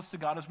not as close to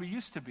God as we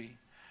used to be.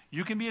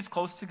 You can be as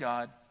close to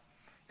God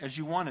as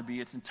you want to be.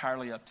 It's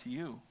entirely up to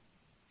you.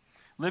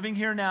 Living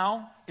here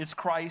now is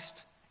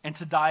Christ, and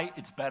to die,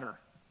 it's better.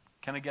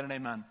 Can I get an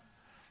amen?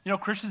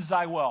 Christians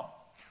die well.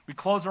 We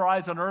close our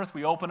eyes on earth,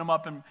 we open them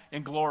up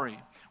in glory.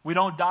 We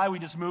don't die, we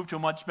just move to a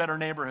much better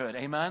neighborhood.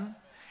 Amen?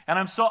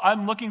 And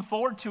I'm looking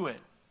forward to it.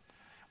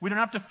 We don't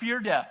have to fear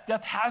death.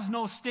 Death has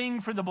no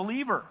sting for the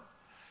believer.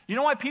 You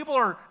know why people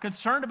are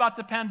concerned about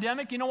the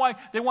pandemic? You know why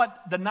they want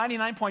the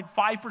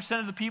 99.5%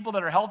 of the people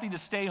that are healthy to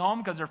stay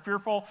home? Because they're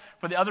fearful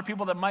for the other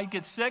people that might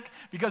get sick.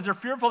 Because they're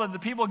fearful that the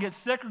people who get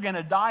sick are going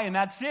to die, and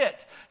that's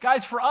it.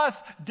 Guys, for us,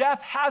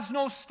 death has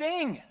no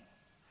sting.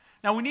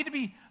 Now, we need to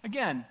be,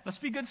 again, let's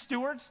be good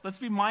stewards. Let's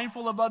be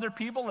mindful of other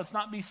people. Let's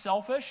not be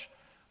selfish.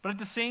 But at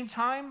the same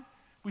time,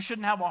 we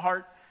shouldn't have a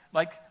heart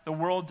like the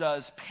world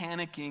does,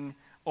 panicking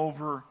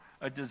over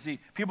a disease.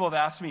 People have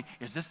asked me,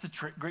 is this the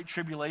Great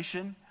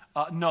Tribulation?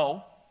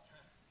 No.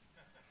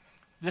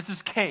 This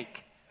is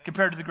cake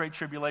compared to the Great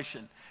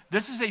Tribulation.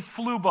 This is a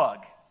flu bug.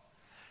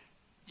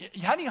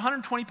 You had any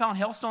 120-pound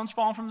hailstones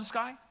falling from the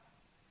sky?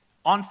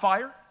 On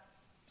fire?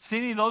 See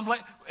any of those?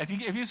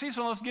 If you see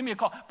some of those, give me a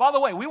call. By the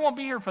way, we won't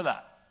be here for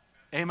that.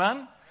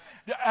 Amen?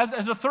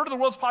 Has a third of the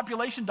world's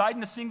population died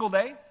in a single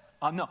day?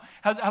 No.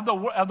 Have the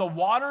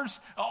waters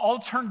all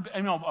turned,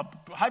 a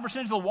high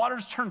percentage of the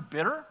waters turned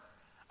bitter?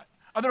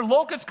 Are there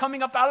locusts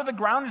coming up out of the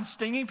ground and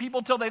stinging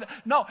people till they...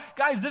 No,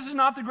 guys, this is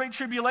not the Great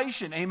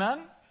Tribulation.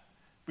 Amen?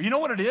 But you know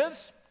what it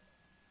is?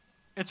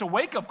 It's a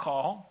wake-up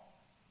call,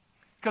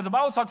 because the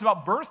Bible talks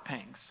about birth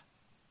pangs.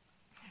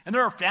 And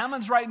there are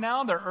famines right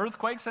now. There are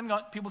earthquakes. And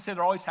people say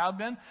there always have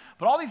been.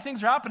 But all these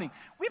things are happening.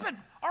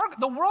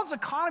 The world's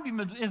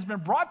economy has been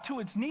brought to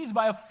its knees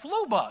by a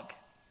flu bug.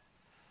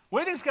 What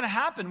do you think is going to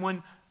happen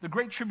when the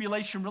Great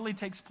Tribulation really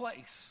takes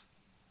place?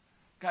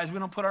 Guys, we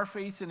don't put our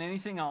faith in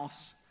anything else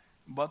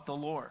but the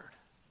Lord.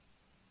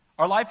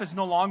 Our life is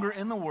no longer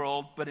in the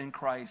world, but in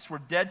Christ. We're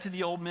dead to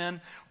the old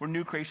men. We're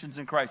new creations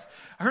in Christ.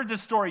 I heard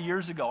this story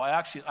years ago.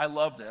 I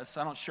love this.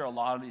 I don't share a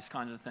lot of these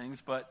kinds of things,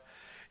 but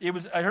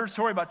I heard a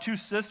story about two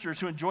sisters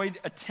who enjoyed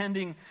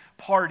attending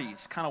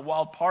parties, kind of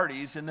wild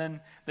parties, and then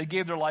they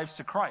gave their lives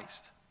to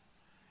Christ.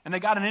 And they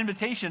got an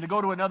invitation to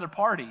go to another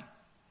party.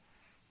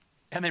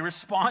 And they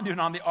responded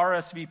on the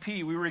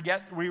RSVP, we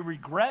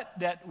regret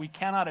that we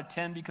cannot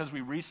attend because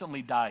we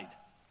recently died.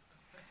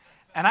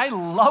 And I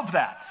love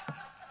that,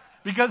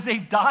 because they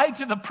died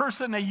to the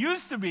person they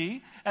used to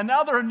be, and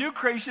now they're a new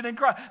creation in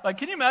Christ.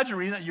 Can you imagine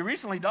reading that? You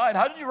recently died.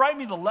 How did you write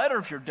me the letter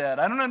if you're dead?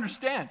 I don't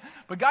understand.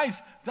 But guys,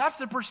 that's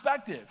the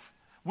perspective.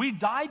 We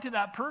died to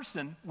that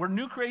person. We're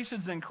new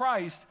creations in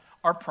Christ.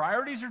 Our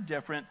priorities are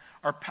different.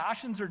 Our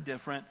passions are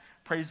different.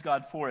 Praise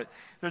God for it.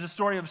 There's a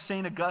story of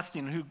St.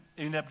 Augustine who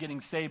ended up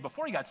getting saved.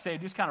 Before he got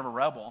saved, he was kind of a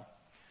rebel.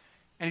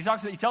 And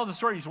he tells the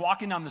story, he's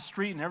walking down the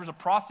street, and there was a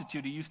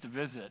prostitute he used to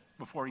visit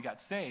before he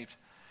got saved.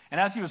 And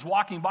as he was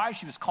walking by,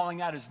 she was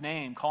calling out his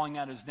name.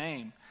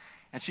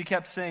 And she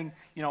kept saying,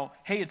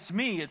 hey, it's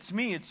me.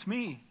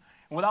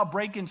 And without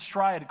breaking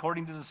stride,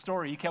 according to the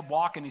story, he kept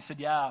walking. He said,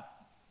 yeah,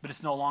 but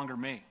it's no longer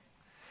me.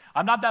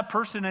 I'm not that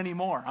person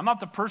anymore. I'm not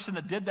the person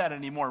that did that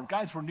anymore.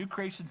 Guys, we're new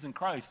creations in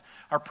Christ.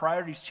 Our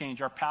priorities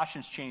change. Our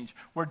passions change.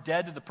 We're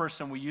dead to the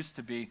person we used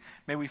to be.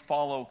 May we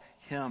follow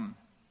him.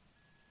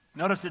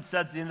 Notice it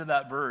says at the end of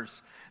that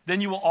verse,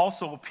 then you will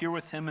also appear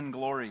with him in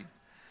glory.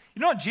 You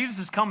know what? Jesus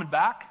is coming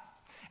back.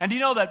 And do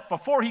you know that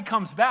before he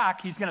comes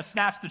back, he's going to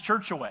snatch the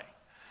church away?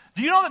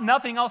 Do you know that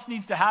nothing else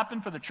needs to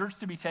happen for the church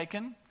to be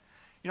taken?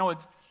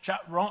 It's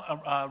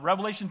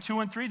Revelation 2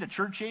 and 3, the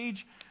church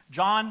age.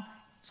 John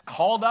is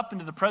called up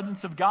into the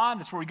presence of God.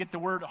 That's where we get the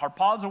word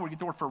harpazo, where we get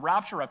the word for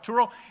rapture,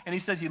 rapturo. And he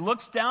says he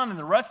looks down, and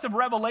the rest of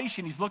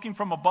Revelation, he's looking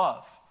from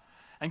above.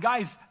 And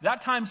guys,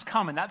 that time's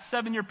coming. That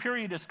 7-year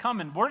period is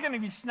coming. We're going to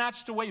be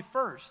snatched away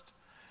first.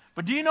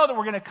 But do you know that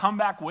we're going to come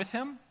back with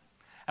him?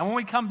 And when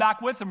we come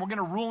back with him, we're going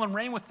to rule and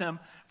reign with him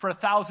for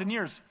 1,000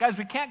 years. Guys,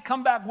 we can't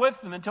come back with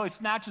him until he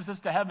snatches us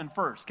to heaven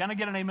first. Can I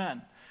get an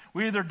amen?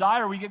 We either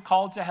die or we get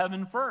called to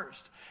heaven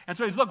first. And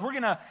so we're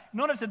going to,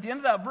 notice at the end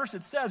of that verse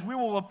it says, we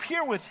will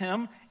appear with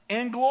him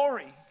in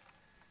glory.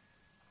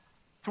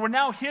 So we're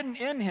now hidden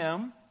in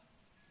him,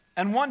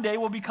 and one day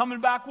we'll be coming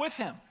back with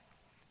him.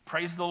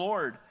 Praise the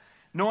Lord.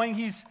 Knowing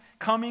he's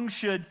coming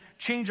should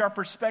change our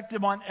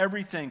perspective on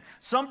everything.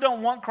 Some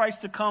don't want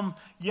Christ to come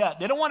yet.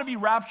 They don't want to be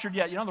raptured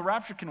yet. The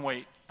rapture can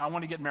wait. I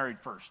want to get married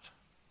first.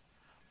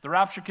 The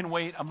rapture can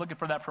wait. I'm looking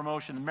for that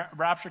promotion. The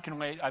rapture can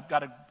wait. I've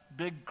got a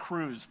big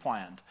cruise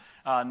planned.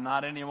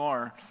 Not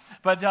anymore.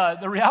 But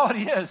the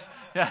reality is,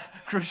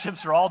 cruise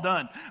ships are all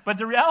done. But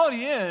the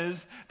reality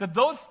is that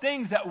those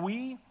things that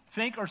we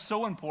think are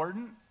so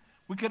important,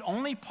 we could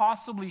only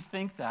possibly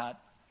think that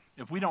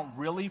if we don't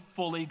really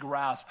fully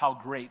grasp how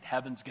great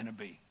heaven's going to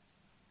be.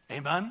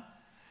 Amen?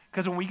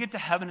 Because when we get to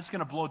heaven, it's going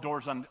to blow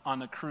doors on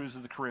the cruise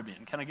of the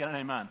Caribbean. Can I get an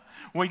amen?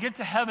 When we get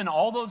to heaven,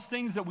 all those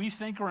things that we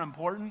think are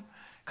important,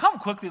 come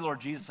quickly,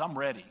 Lord Jesus, I'm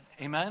ready.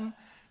 Amen?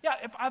 Yeah,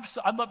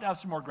 I'd love to have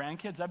some more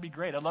grandkids. That'd be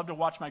great. I'd love to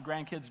watch my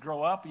grandkids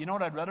grow up. You know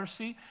what I'd rather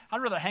see?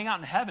 I'd rather hang out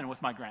in heaven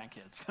with my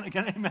grandkids. Can I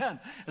get an amen?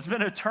 It's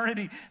been an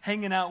eternity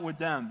hanging out with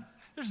them.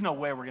 There's no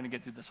way we're going to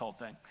get through this whole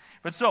thing.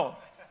 But so,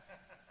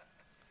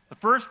 the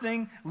first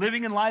thing,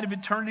 living in light of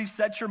eternity,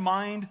 set your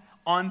mind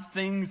on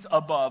things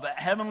above, a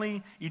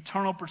heavenly,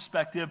 eternal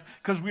perspective,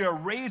 because we are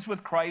raised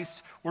with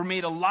Christ, we're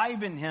made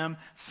alive in him.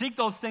 Seek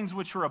those things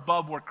which are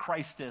above where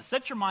Christ is.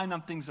 Set your mind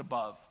on things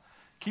above.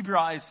 Keep your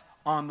eyes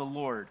on the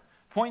Lord.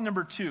 Point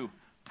number 2,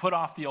 put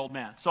off the old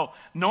man. So,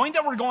 knowing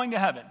that we're going to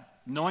heaven,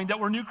 knowing that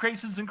we're new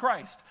creations in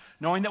Christ,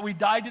 knowing that we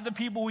died to the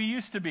people we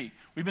used to be,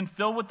 we've been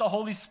filled with the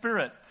Holy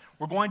Spirit,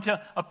 we're going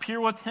to appear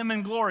with him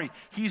in glory.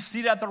 He's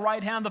seated at the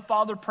right hand of the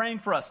Father praying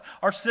for us.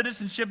 Our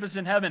citizenship is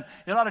in heaven.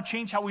 It ought to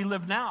change how we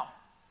live now.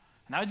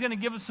 Now he's going to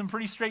give us some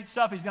pretty straight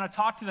stuff. He's going to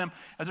talk to them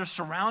as they're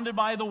surrounded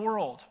by the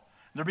world.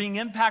 They're being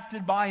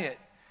impacted by it.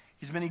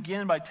 He's going to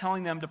begin by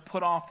telling them to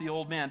put off the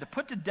old man, to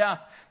put to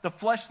death the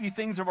fleshly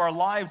things of our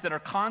lives that are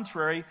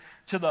contrary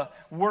to the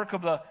work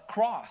of the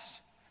cross.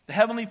 The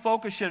heavenly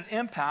focus should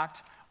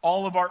impact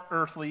all of our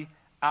earthly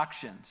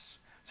actions.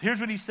 So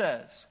here's what he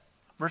says.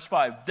 Verse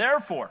 5,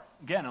 therefore,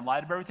 again, in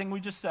light of everything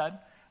we just said,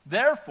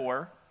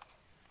 therefore,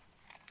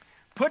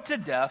 put to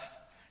death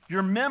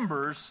your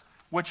members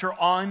which are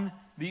on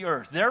the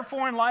earth.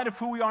 Therefore, in light of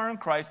who we are in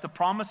Christ, the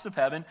promise of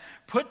heaven,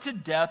 put to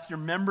death your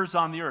members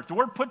on the earth. The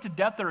word put to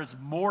death there is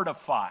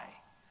mortify,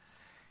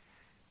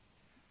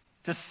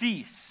 to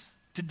cease,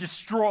 to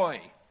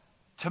destroy,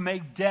 to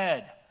make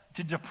dead,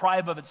 to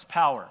deprive of its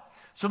power.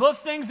 So those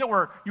things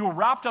that you were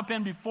wrapped up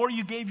in before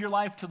you gave your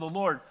life to the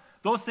Lord,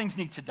 those things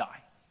need to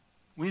die.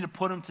 We need to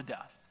put them to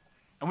death.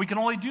 And we can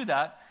only do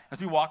that as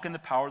we walk in the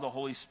power of the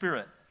Holy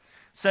Spirit.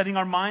 Setting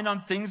our mind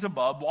on things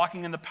above,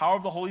 walking in the power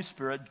of the Holy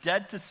Spirit,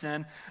 dead to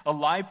sin,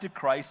 alive to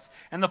Christ.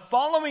 And the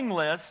following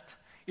list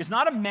is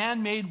not a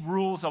man-made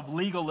rules of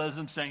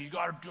legalism saying you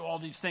got to do all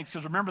these things.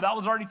 Because remember, that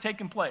was already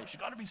taking place. You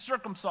got to be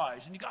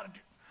circumcised. And you got to do...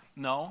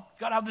 No,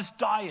 you got to have this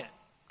diet.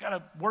 You got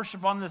to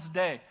worship on this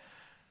day.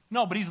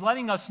 No, but he's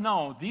letting us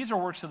know these are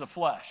works of the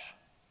flesh.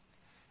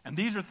 And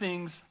these are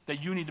things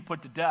that you need to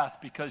put to death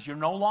because you're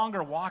no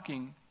longer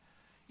walking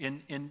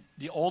in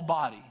the old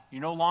body.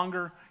 You're no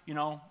longer,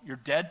 you're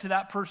dead to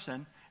that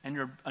person and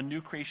you're a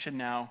new creation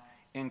now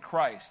in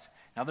Christ.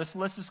 Now this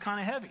list is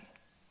kind of heavy.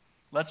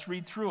 Let's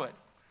read through it.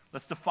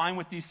 Let's define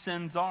what these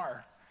sins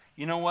are.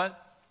 You know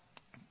what?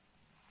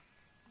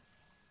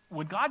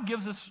 When God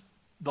gives us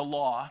the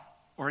law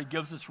or he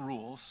gives us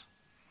rules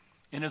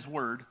in his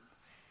word,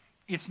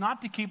 it's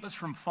not to keep us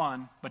from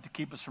fun, but to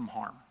keep us from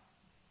harm.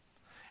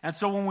 And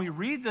so when we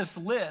read this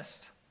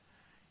list,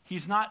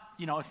 he's not,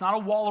 it's not a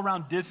wall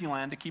around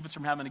Disneyland to keep us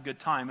from having a good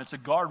time. It's a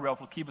guardrail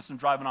to keep us from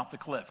driving off the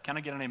cliff. Can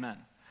I get an amen?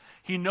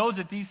 He knows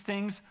that these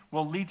things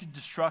will lead to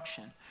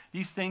destruction.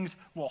 These things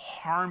will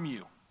harm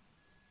you.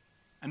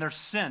 And they're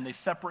sin. They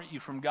separate you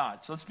from God.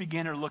 So let's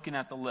begin here looking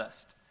at the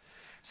list.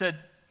 It said,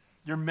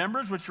 your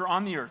members which are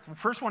on the earth. The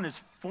first one is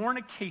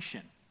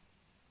fornication.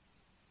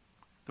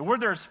 The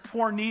word there is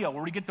porneia,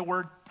 where we get the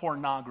word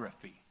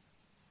pornography.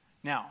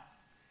 Now,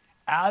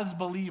 as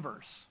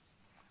believers,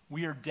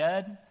 we are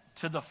dead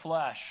to the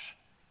flesh.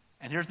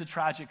 And here's the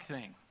tragic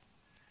thing.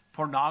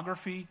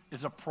 Pornography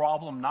is a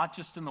problem not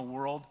just in the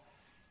world,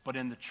 but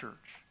in the church.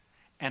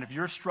 And if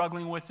you're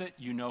struggling with it,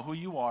 you know who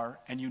you are,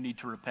 and you need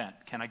to repent.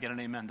 Can I get an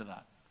amen to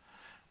that?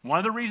 One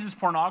of the reasons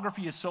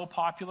pornography is so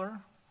popular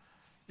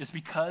is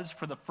because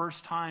for the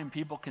first time,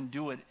 people can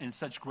do it in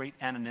such great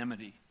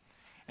anonymity.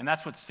 And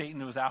that's what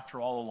Satan was after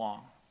all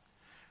along.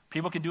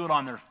 People can do it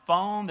on their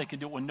phone. They can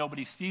do it when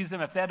nobody sees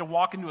them. If they had to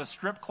walk into a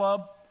strip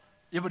club,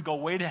 it would go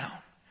way down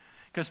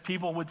because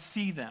people would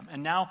see them.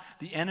 And now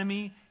the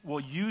enemy will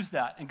use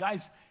that. And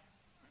guys,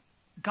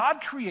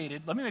 God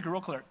created, let me make it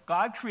real clear,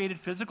 God created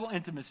physical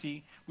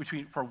intimacy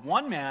for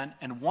one man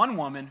and one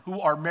woman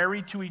who are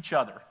married to each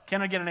other.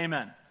 Can I get an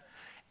amen?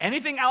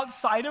 Anything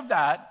outside of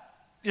that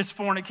is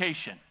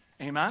fornication.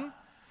 Amen?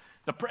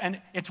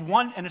 And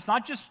it's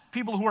not just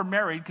people who are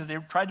married, because they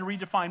tried to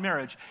redefine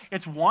marriage.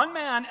 It's one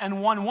man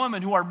and one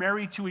woman who are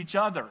married to each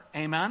other.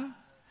 Amen?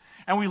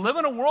 And we live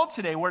in a world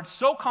today where it's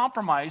so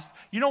compromised.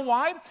 You know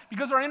why?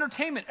 Because our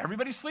entertainment,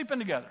 everybody's sleeping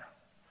together.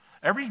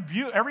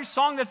 Every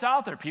song that's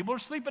out there, people are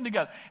sleeping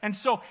together. And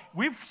so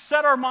we've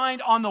set our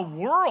mind on the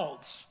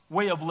world's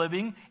way of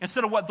living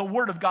instead of what the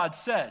Word of God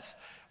says.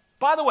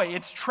 By the way,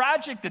 it's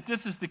tragic that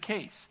this is the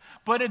case,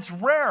 but it's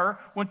rare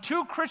when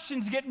two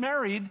Christians get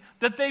married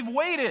that they've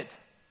waited.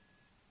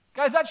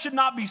 Guys, that should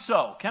not be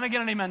so. Can I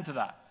get an amen to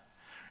that?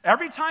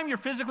 Every time you're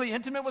physically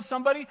intimate with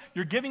somebody,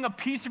 you're giving a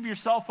piece of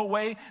yourself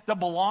away that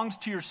belongs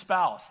to your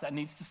spouse. That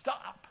needs to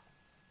stop.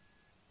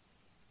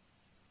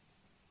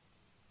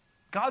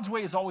 God's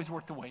way is always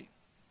worth the wait.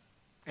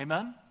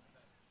 Amen?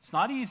 It's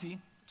not easy.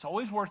 It's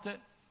always worth it.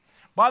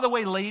 By the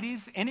way,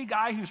 ladies, any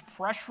guy who's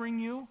pressuring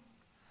you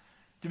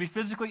to be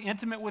physically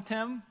intimate with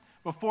him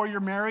before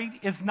you're married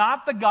is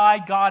not the guy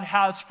God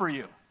has for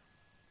you.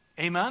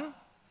 Amen?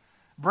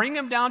 Bring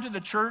him down to the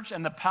church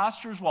and the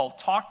pastors will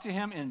talk to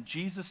him in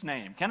Jesus'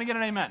 name. Can I get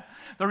an amen?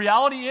 The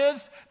reality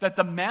is that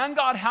the man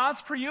God has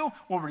for you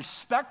will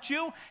respect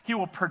you. He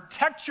will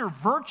protect your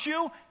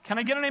virtue. Can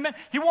I get an amen?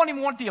 He won't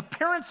even want the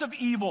appearance of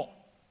evil.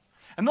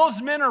 And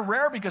those men are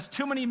rare because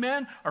too many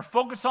men are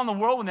focused on the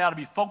world when they ought to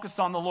be focused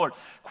on the Lord.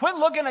 Quit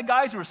looking at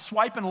guys who are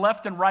swiping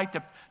left and right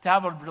to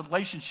have a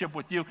relationship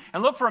with you,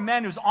 and look for a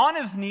man who's on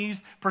his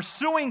knees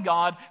pursuing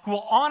God, who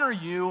will honor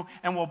you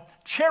and will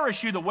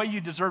cherish you the way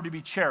you deserve to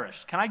be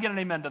cherished. Can I get an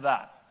amen to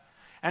that?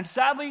 And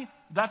sadly,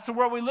 that's the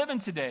world we live in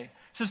today.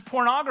 It says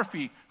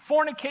pornography,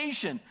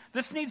 fornication.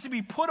 This needs to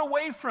be put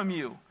away from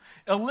you.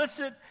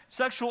 Illicit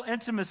sexual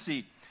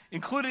intimacy.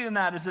 Included in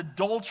that is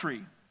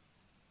adultery,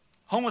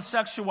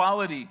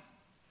 homosexuality,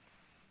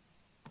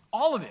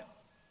 all of it.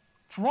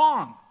 It's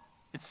wrong.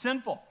 It's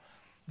sinful.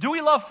 Do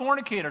we love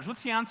fornicators?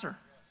 What's the answer?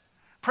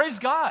 Praise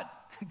God.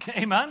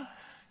 Amen?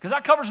 Because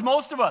that covers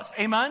most of us.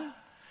 Amen?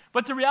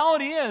 But the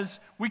reality is,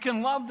 we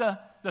can love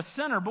the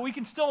sinner, but we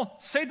can still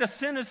say the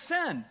sin is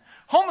sin.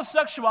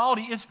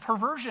 Homosexuality is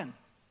perversion.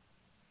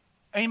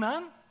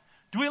 Amen?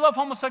 Do we love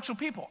homosexual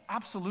people?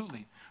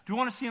 Absolutely. Do we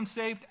want to see them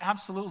saved?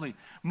 Absolutely.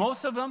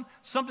 Most of them,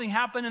 something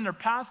happened in their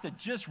past that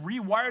just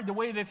rewired the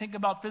way they think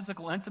about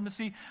physical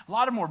intimacy. A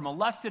lot of them were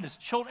molested as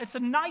children. It's a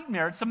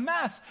nightmare. It's a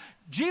mess.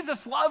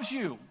 Jesus loves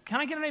you. Can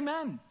I get an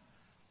amen?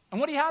 And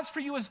what he has for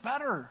you is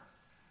better.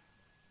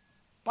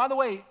 By the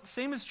way,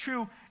 same is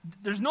true.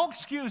 There's no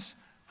excuse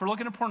for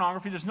looking at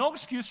pornography. There's no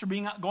excuse for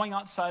going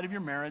outside of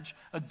your marriage.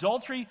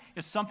 Adultery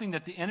is something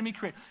that the enemy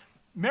created.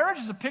 Marriage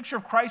is a picture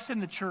of Christ in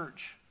the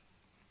church.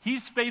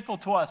 He's faithful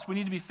to us. We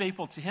need to be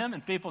faithful to him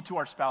and faithful to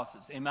our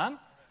spouses. Amen?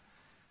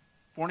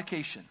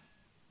 Fornication.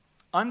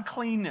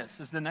 Uncleanness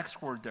is the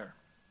next word there.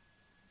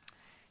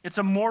 It's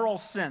a moral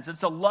sense.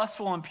 It's a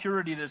lustful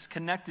impurity that's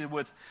connected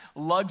with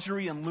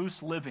luxury and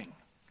loose living.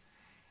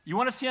 You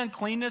want to see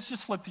uncleanness?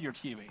 Just flip to your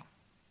TV.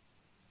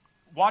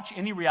 Watch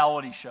any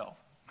reality show,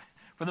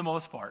 for the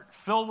most part,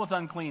 filled with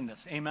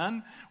uncleanness.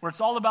 Amen? Where it's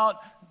all about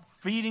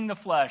feeding the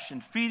flesh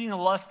and feeding the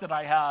lust that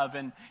I have.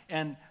 And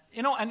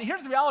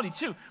here's the reality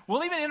too.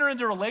 We'll even enter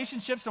into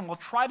relationships and we'll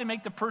try to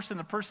make the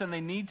person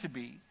they need to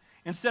be,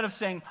 instead of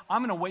saying,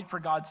 I'm going to wait for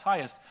God's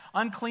highest.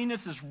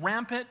 Uncleanness is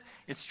rampant,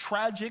 it's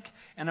tragic,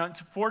 and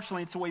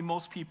unfortunately it's the way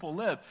most people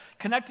live.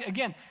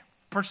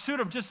 Pursuit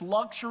of just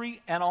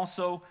luxury and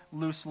also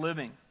loose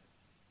living.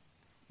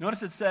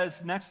 Notice it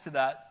says next to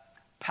that,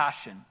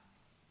 passion.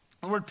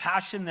 The word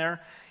passion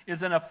there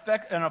is an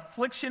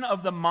affliction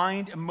of the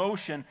mind,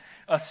 emotion,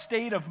 a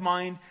state of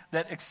mind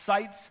that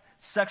excites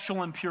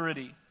sexual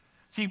impurity.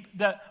 See,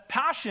 the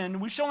passion,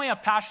 we should only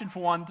have passion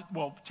for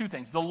two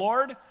things, the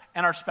Lord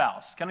and our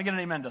spouse. Can I get an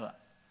amen to that?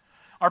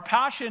 Our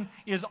passion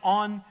is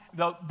on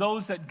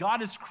those that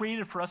God has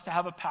created for us to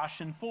have a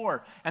passion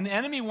for. And the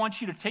enemy wants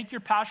you to take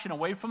your passion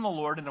away from the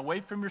Lord and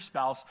away from your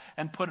spouse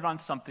and put it on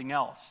something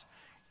else.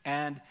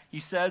 And he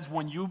says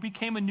when you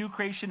became a new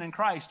creation in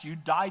Christ, you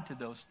died to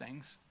those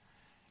things.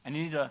 And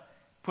you need to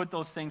put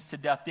those things to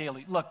death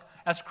daily. Look,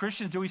 as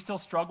Christians, do we still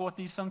struggle with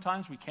these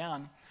sometimes? We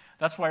can.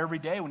 That's why every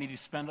day we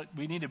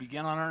need to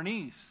begin on our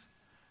knees.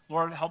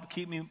 Lord, help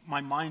keep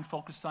my mind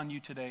focused on you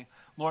today.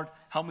 Lord,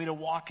 help me to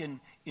walk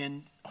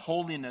in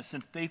holiness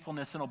and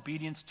faithfulness and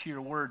obedience to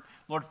your word.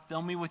 Lord,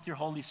 fill me with your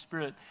Holy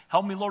Spirit.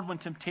 Help me, Lord, when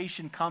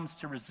temptation comes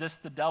to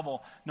resist the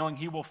devil, knowing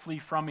he will flee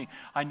from me.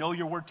 I know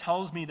your word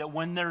tells me that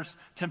when there's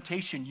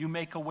temptation, you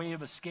make a way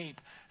of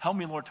escape. Help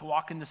me, Lord, to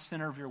walk in the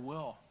center of your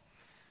will.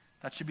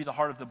 That should be the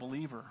heart of the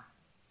believer.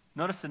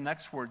 Notice the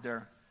next word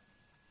there.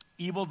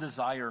 Evil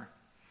desire.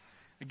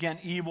 Again,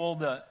 evil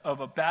of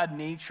a bad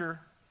nature.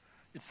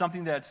 It's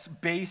something that's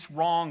base,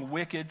 wrong,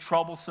 wicked,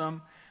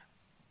 troublesome,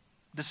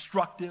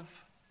 destructive.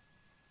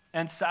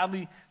 And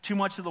sadly, too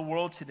much of the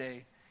world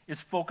today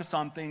is focused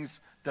on things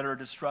that are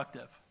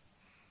destructive.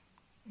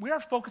 We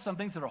are focused on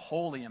things that are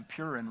holy and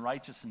pure and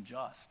righteous and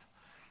just.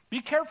 Be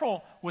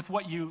careful with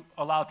what you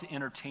allow to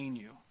entertain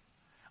you.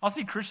 I'll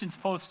see Christians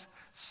post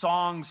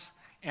songs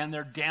and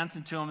they're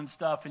dancing to them and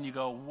stuff, and you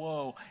go,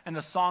 whoa, and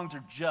the songs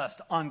are just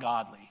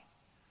ungodly.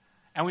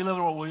 And we live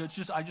in a world,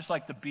 I just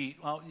like the beat.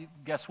 Well,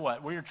 guess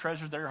what? Where your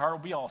treasure, there your heart will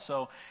be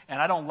also.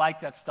 And I don't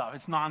like that stuff.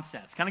 It's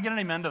nonsense. Can I get an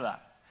amen to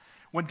that?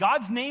 When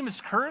God's name is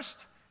cursed,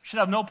 should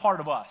have no part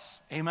of us.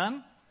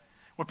 Amen?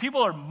 Where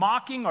people are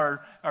mocking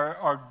or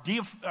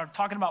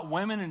talking about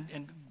women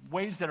in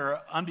ways that are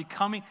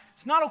unbecoming,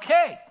 it's not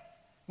okay.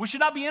 We should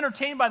not be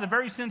entertained by the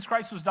very sins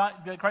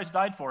that Christ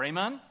died for.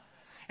 Amen?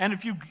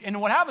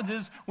 And what happens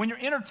is, when you're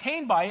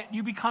entertained by it,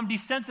 you become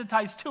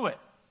desensitized to it.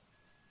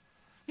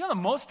 You know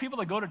that most people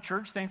that go to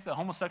church think that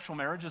homosexual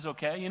marriage is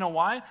okay? You know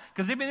why?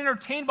 Because they've been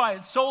entertained by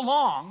it so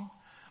long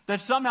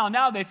that somehow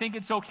now they think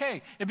it's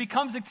okay. It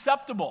becomes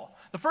acceptable.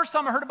 The first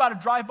time I heard about a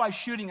drive-by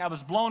shooting, I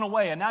was blown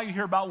away, and now you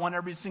hear about one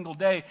every single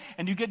day,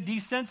 and you get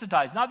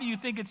desensitized. Not that you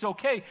think it's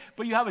okay,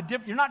 but you have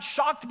you're not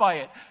shocked by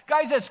it.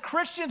 Guys, as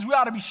Christians, we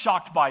ought to be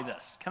shocked by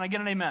this. Can I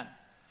get an amen?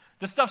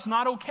 This stuff's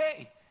not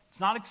okay. It's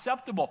not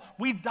acceptable.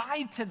 We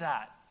died to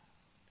that.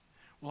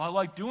 Well, I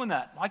like doing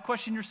that. I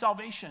question your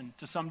salvation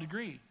to some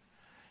degree.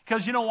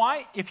 Because you know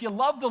why? If you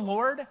love the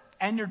Lord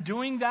and you're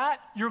doing that,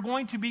 you're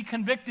going to be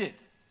convicted.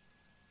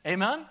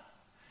 Amen?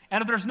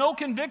 And if there's no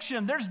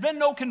conviction, there's been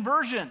no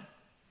conversion.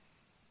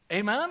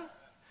 Amen?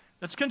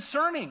 That's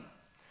concerning.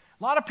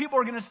 A lot of people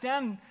are going to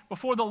stand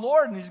before the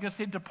Lord and he's going to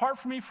say, depart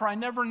from me, for I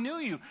never knew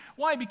you.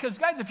 Why? Because,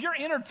 guys, if your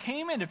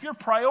entertainment, if your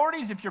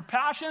priorities, if your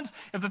passions,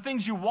 if the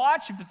things you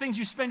watch, if the things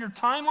you spend your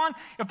time on,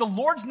 if the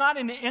Lord's not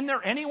in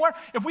there anywhere,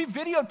 if we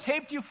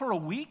videotaped you for a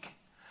week,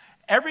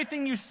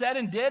 everything you said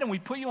and did, and we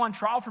put you on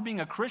trial for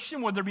being a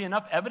Christian, would there be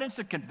enough evidence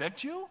to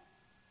convict you?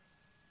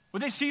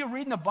 Would they see you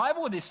reading the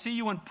Bible? Would they see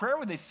you in prayer?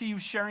 Would they see you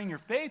sharing your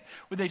faith?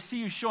 Would they see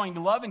you showing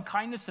love and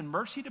kindness and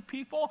mercy to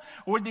people?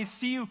 Or would they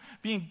see you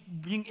being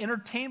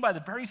entertained by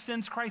the very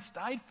sins Christ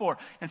died for?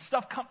 And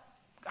stuff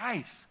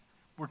guys,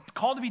 we're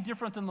called to be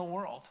different than the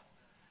world.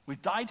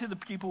 We've died to the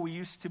people we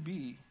used to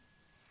be.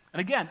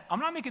 And again, I'm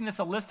not making this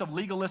a list of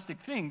legalistic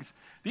things.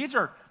 These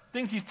are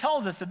things he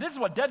tells us that this is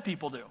what dead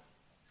people do.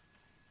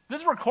 This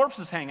is where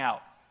corpses hang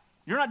out.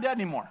 You're not dead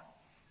anymore.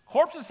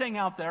 Corpses hang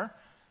out there.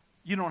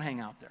 You don't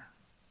hang out there.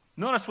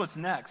 Notice what's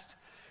next.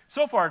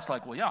 So far, it's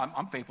like, well, yeah,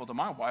 I'm faithful to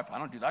my wife. I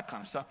don't do that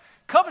kind of stuff.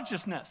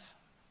 Covetousness.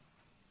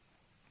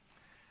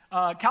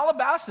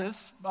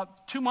 Calabasas,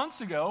 about 2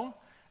 months ago,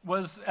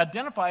 was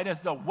identified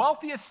as the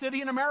wealthiest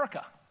city in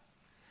America.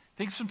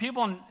 Think some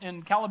people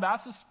in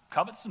Calabasas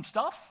covet some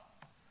stuff?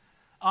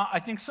 I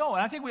think so.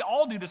 And I think we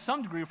all do to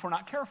some degree if we're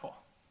not careful.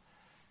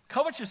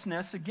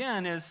 Covetousness,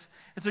 again,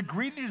 it's a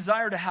greedy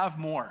desire to have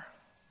more.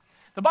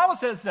 The Bible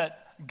says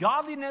that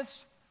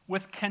godliness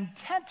with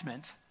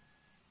contentment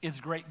is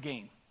great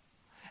gain.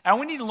 And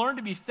we need to learn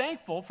to be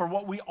thankful for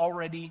what we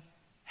already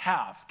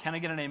have. Can I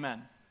get an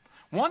amen?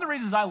 One of the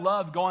reasons I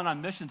love going on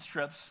mission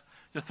trips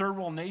to third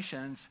world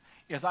nations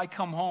is I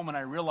come home and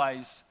I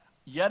realize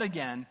yet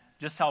again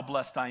just how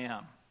blessed I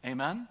am.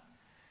 Amen?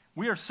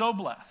 We are so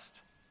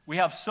blessed. We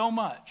have so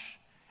much.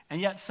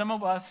 And yet some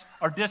of us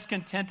are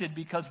discontented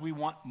because we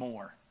want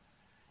more.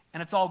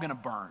 And it's all going to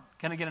burn.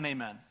 Can I get an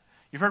amen?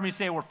 You've heard me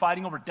say we're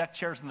fighting over deck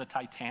chairs in the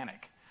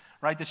Titanic.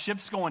 Right, the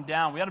ship's going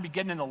down. We ought to be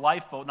getting in the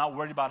lifeboat, not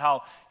worried about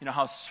how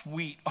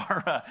sweet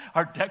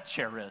our deck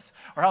chair is,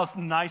 or how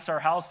nice our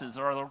house is,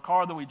 or the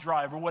car that we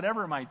drive, or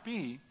whatever it might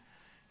be.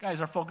 Guys,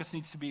 our focus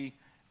needs to be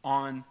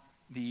on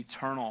the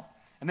eternal.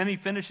 And then he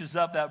finishes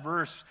up that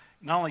verse,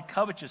 not only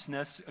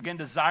covetousness, again,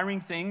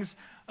 desiring things.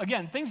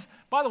 Again, things,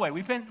 by the way,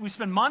 we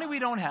spend money we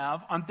don't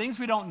have on things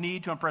we don't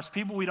need to impress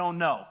people we don't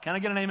know. Can I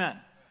get an amen?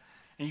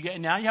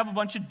 And now you have a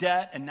bunch of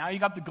debt, and now you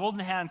got the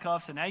golden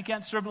handcuffs, and now you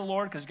can't serve the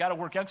Lord because you got to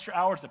work extra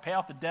hours to pay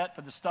off the debt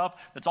for the stuff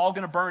that's all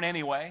going to burn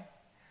anyway.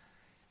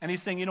 And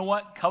he's saying, you know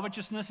what?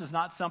 Covetousness is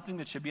not something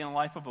that should be in the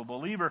life of a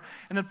believer.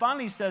 And then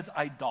finally he says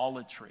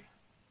idolatry.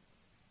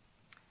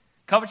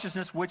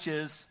 Covetousness, which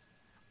is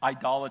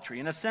idolatry.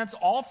 In a sense,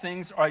 all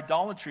things are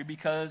idolatry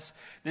because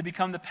they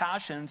become the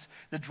passions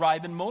that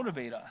drive and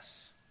motivate us.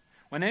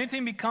 When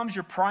anything becomes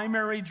your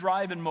primary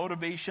drive and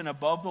motivation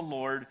above the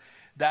Lord,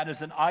 that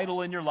is an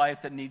idol in your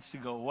life that needs to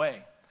go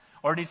away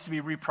or needs to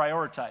be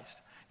reprioritized.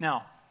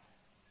 Now,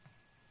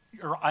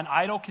 an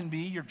idol can be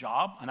your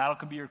job. An idol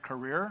can be your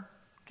career.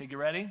 Okay, get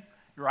ready?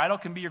 Your idol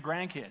can be your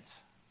grandkids.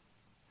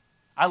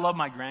 I love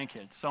my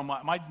grandkids so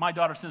much. My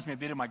daughter sends me a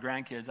video of my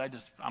grandkids.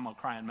 I'm a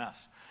crying mess.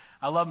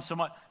 I love them so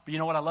much. But you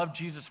know what? I love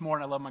Jesus more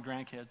than I love my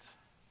grandkids.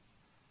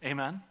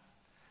 Amen?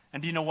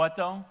 And do you know what,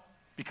 though?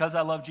 Because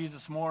I love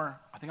Jesus more,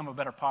 I think I'm a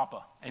better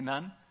papa.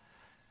 Amen?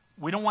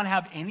 We don't want to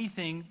have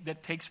anything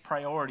that takes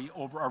priority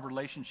over our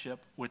relationship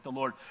with the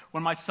Lord.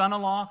 When my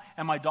son-in-law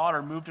and my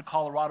daughter moved to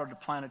Colorado to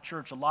plant a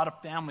church, a lot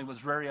of family was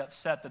very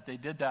upset that they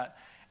did that.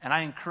 And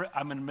I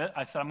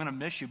said, I'm going to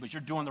miss you, but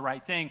you're doing the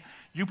right thing.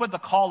 You put the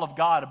call of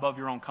God above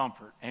your own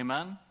comfort.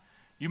 Amen?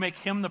 You make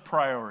him the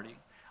priority.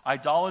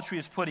 Idolatry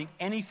is putting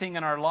anything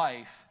in our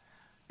life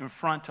in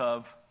front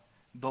of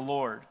the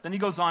Lord. Then he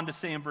goes on to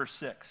say in verse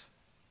 6,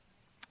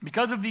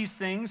 because of these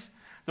things,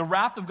 the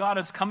wrath of God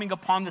is coming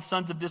upon the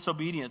sons of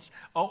disobedience.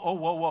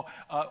 Whoa.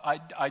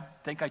 I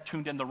think I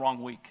tuned in the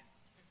wrong week.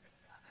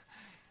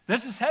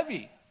 This is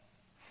heavy.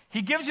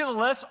 He gives you the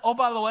list. Oh,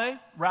 by the way,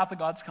 wrath of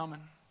God's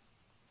coming.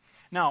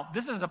 Now,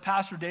 this is a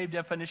Pastor Dave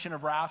definition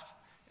of wrath.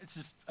 It's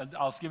just,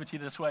 I'll give it to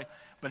you this way,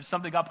 but it's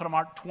something God put on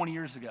my heart 20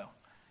 years ago.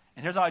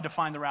 And here's how I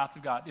define the wrath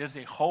of God. It is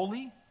a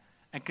holy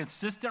and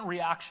consistent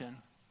reaction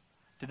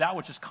to that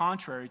which is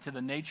contrary to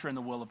the nature and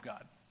the will of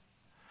God.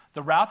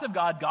 The wrath of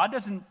God, God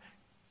doesn't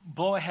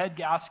blow a head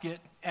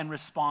gasket and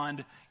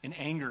respond in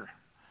anger.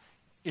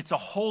 It's a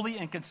holy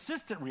and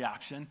consistent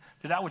reaction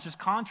to that which is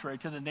contrary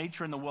to the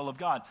nature and the will of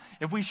God.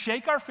 If we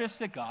shake our fist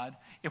at God,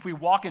 if we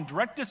walk in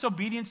direct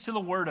disobedience to the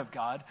word of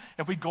God,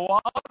 if we go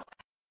out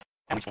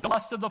and we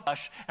lust of the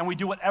flesh, and we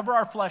do whatever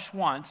our flesh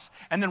wants,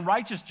 and then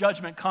righteous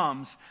judgment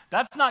comes,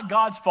 that's not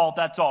God's fault,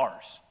 that's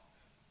ours.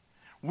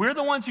 We're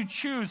the ones who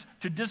choose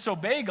to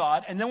disobey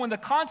God, and then when the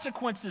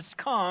consequences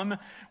come,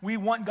 we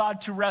want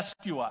God to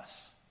rescue us.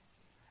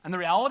 And the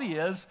reality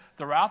is,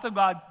 the wrath of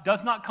God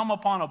does not come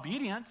upon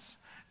obedience.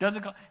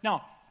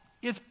 Now,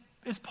 is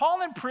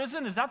Paul in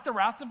prison? Is that the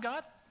wrath of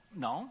God?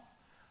 No.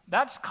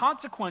 That's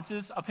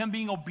consequences of him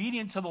being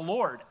obedient to the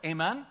Lord.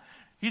 Amen?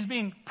 He's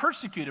being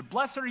persecuted.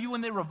 Blessed are you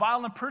when they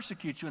revile and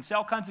persecute you and say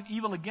all kinds of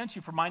evil against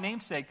you for my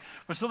name's sake.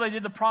 For so they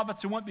did the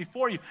prophets who went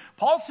before you.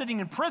 Paul's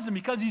sitting in prison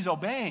because he's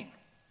obeying.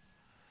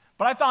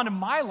 But I found in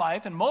my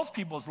life and most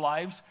people's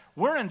lives,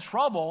 we're in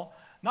trouble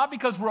not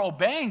because we're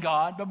obeying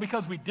God, but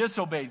because we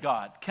disobeyed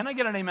God. Can I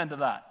get an amen to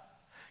that?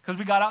 Because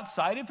we got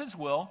outside of his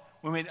will,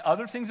 we made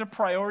other things a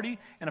priority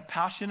and a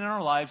passion in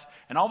our lives,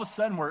 and all of a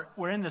sudden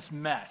we're in this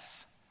mess.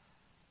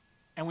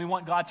 And we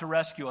want God to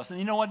rescue us. And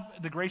you know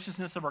what? The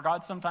graciousness of our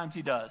God, sometimes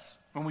he does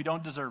when we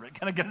don't deserve it.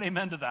 Can I get an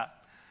amen to that?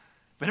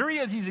 But here he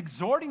is, he's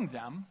exhorting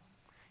them.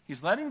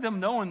 He's letting them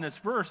know in this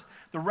verse,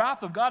 the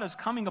wrath of God is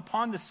coming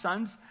upon the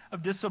sons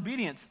of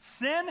disobedience.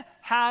 Sin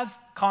has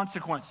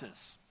consequences.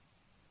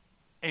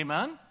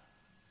 Amen?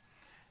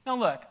 Now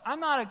look,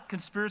 I'm not a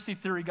conspiracy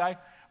theory guy,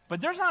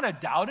 but there's not a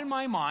doubt in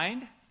my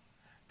mind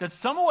that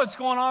some of what's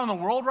going on in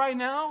the world right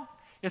now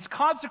is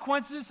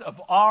consequences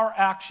of our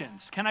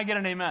actions. Can I get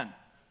an amen?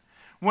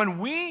 When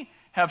we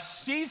have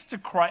ceased to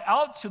cry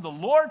out to the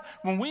Lord,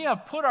 when we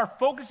have put our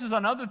focuses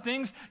on other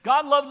things,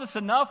 God loves us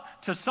enough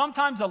to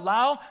sometimes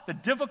allow the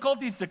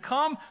difficulties to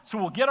come so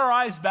we'll get our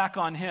eyes back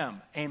on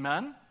him.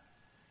 Amen?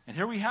 And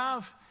here we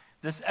have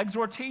this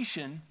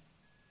exhortation,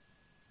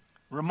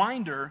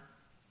 reminder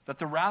that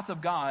the wrath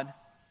of God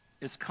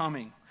is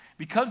coming.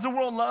 Because the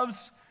world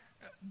loves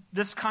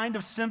this kind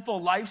of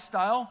sinful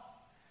lifestyle,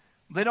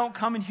 they don't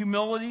come in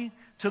humility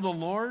to the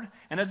Lord,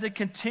 and as they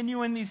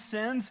continue in these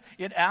sins,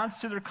 it adds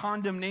to their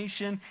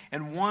condemnation,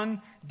 and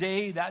one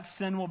day that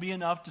sin will be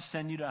enough to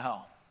send you to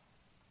hell.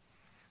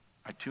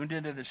 I tuned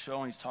into this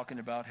show, and he's talking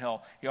about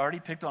hell. He already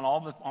picked on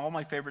all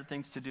my favorite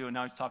things to do, and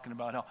now he's talking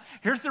about hell.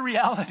 Here's the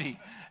reality.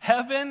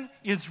 Heaven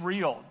is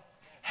real.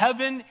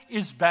 Heaven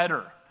is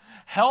better.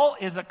 Hell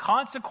is a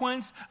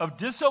consequence of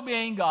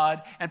disobeying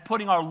God and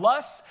putting our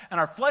lusts and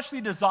our fleshly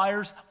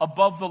desires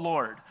above the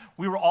Lord.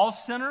 We were all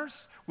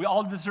sinners. We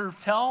all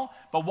deserved hell,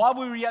 but while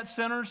we were yet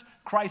sinners,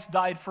 Christ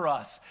died for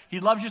us. He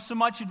loves you so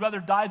much, he'd rather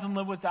die than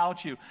live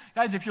without you.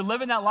 Guys, if you're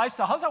living that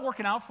lifestyle, how's that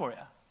working out for you?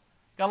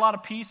 Got a lot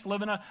of peace,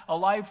 living a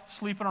life,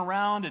 sleeping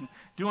around and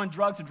doing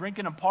drugs and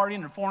drinking and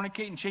partying and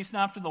fornicating and chasing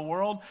after the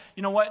world?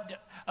 You know what?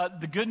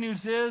 The good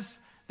news is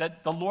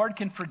that the Lord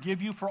can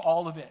forgive you for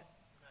all of it.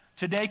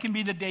 Today can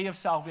be the day of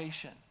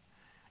salvation.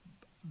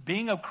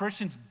 Being a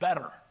Christian's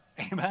better.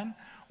 Amen?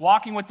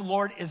 Walking with the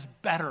Lord is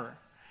better.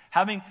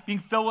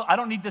 Being filled with, I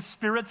don't need the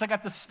spirits, I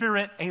got the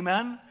Spirit.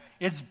 Amen?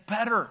 It's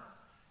better.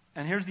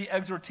 And here's the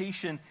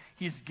exhortation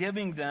he's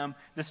giving them,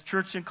 this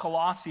church in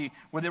Colossae,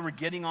 where they were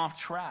getting off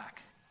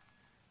track.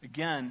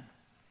 Again,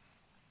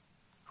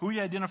 who are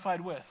you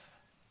identified with?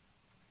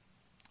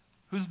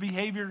 Whose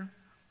behavior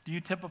do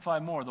you typify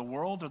more, the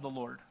world or the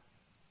Lord?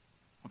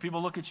 When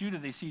people look at you, do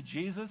they see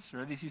Jesus, or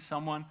do they see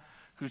someone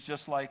who's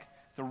just like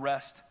the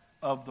rest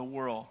of the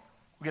world?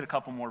 We'll get a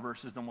couple more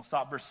verses, then we'll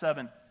stop. Verse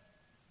 7.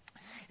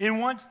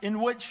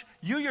 In which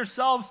you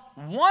yourselves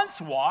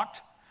once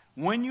walked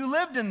when you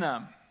lived in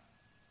them.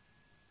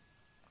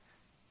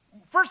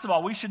 First of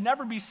all, we should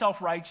never be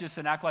self-righteous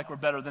and act like we're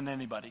better than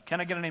anybody.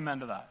 Can I get an amen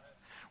to that?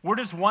 We're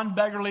just one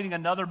beggar leading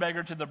another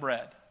beggar to the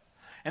bread.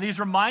 And he's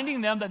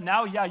reminding them that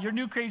now, yeah, you're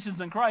new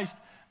creations in Christ,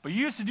 but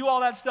you used to do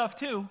all that stuff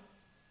too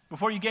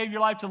before you gave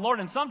your life to the Lord.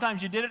 And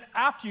sometimes you did it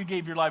after you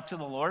gave your life to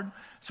the Lord.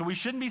 So we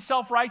shouldn't be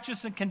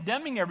self-righteous and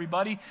condemning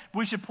everybody. But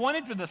we should point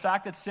it to the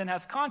fact that sin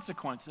has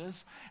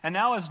consequences. And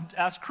now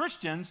as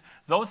Christians,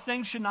 those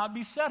things should not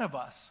be said of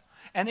us.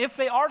 And if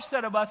they are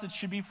said of us, it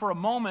should be for a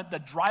moment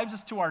that drives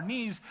us to our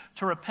knees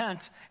to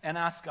repent and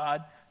ask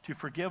God to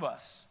forgive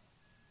us.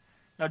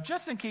 Now,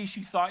 just in case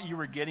you thought you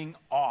were getting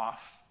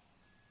off,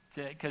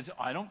 because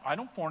I don't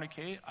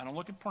fornicate, I don't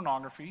look at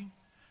pornography,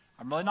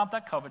 I'm really not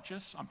that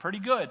covetous, I'm pretty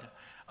good.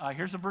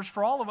 Here's a verse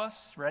for all of us.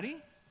 Ready?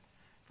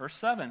 Verse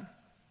 7.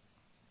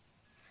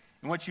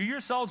 In which you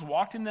yourselves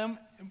walked in them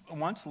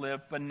once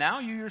lived, but now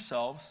you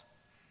yourselves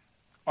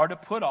are to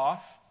put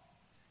off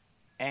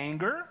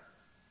anger,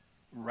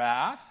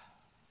 wrath,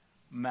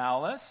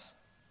 malice,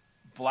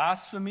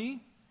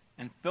 blasphemy,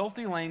 and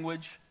filthy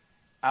language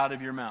out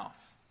of your mouth.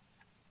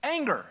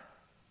 Anger.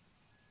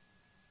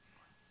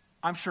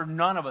 I'm sure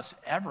none of us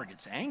ever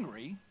gets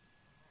angry.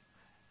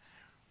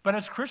 But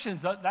as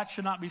Christians, that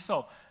should not be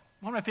so.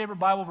 One of my favorite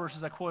Bible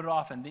verses I quote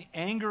often, the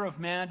anger of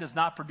man does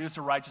not produce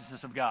a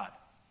righteousness of God.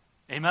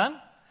 Amen?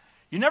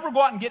 You never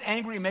go out and get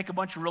angry and make a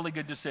bunch of really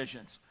good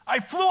decisions. I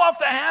flew off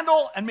the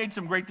handle and made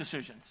some great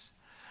decisions.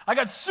 I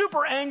got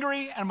super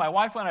angry and my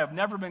wife and I have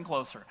never been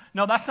closer.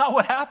 No, that's not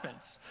what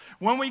happens.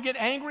 When we get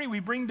angry, we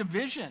bring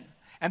division.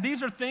 And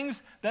these are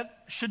things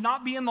that should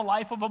not be in the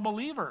life of a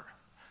believer.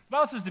 The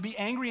Bible says to be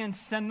angry and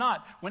sin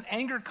not. When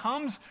anger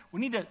comes,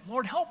 we need to,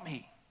 Lord, help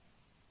me.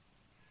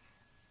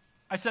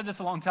 I said this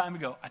a long time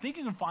ago. I think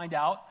you can find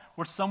out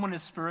where someone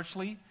is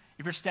spiritually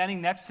if you're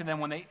standing next to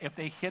them if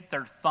they hit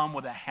their thumb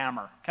with a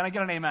hammer. Can I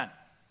get an amen?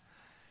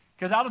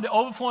 Because out of the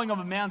overflowing of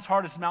a man's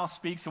heart, his mouth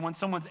speaks. And when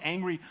someone's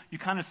angry, you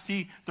kind of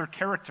see their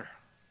character.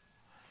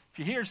 If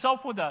you hit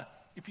yourself with a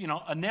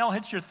nail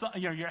hits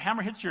your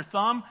hammer hits your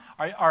thumb,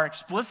 are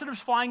explicitives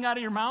flying out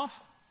of your mouth?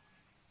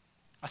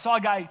 I saw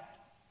a guy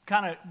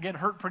kind of get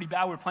hurt pretty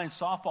bad. We were playing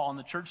softball on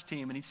the church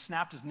team, and he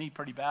snapped his knee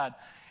pretty bad.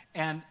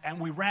 And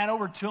we ran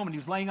over to him, and he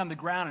was laying on the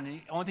ground, and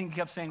the only thing he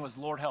kept saying was,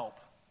 Lord, help.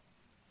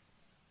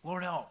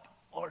 Lord, help.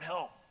 Lord,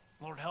 help.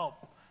 Lord,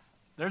 help.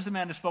 There's a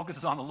man whose focus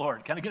is on the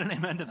Lord. Can I get an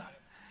amen to that?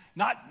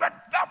 Not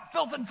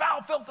filth and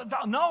foul, filth and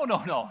foul.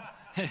 No.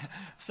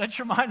 Set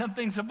your mind on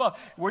things above.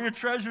 Where your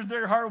treasure, there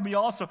your heart will be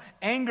also.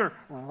 Anger,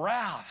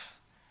 wrath.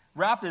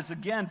 Wrath is,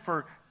 again,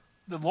 for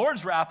the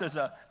Lord's wrath is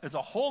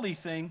a holy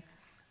thing.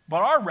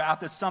 But our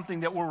wrath is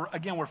something that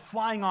we're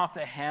flying off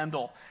the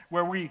handle,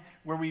 where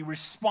we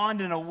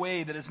respond in a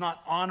way that is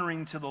not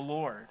honoring to the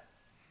Lord.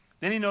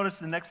 Then you notice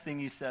the next thing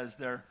he says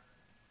there,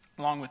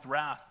 along with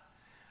wrath,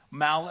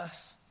 malice,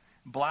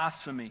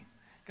 blasphemy.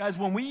 Guys,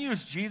 when we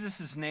use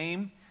Jesus'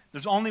 name,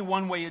 there's only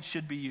one way it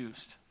should be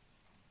used.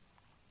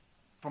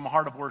 From a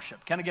heart of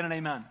worship. Can I get an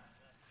amen?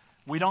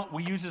 We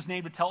use his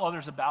name to tell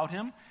others about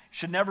him.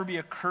 Should never be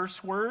a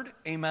curse word.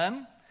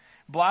 Amen.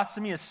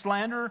 Blasphemy is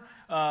slander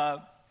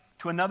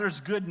to another's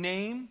good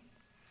name.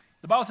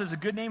 The Bible says a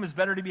good name is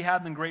better to be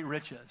had than great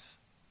riches.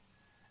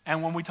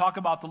 And when we talk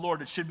about the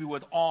Lord, it should be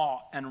with awe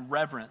and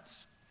reverence.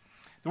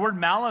 The word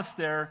malice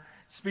there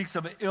speaks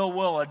of ill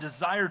will, a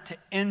desire to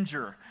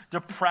injure,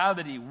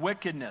 depravity,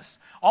 wickedness.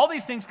 All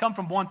these things come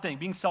from one thing,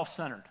 being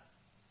self-centered.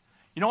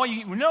 You know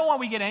why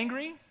we get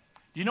angry?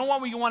 Do you know why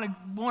we want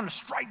to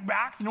strike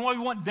back? You know why we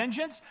want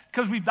vengeance?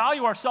 Because we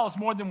value ourselves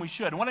more than we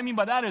should. And what I mean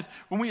by that is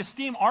when we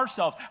esteem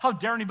ourselves, how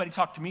dare anybody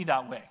talk to me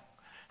that way?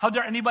 How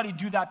dare anybody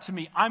do that to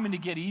me? I'm going to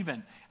get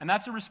even. And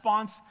that's a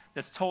response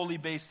that's totally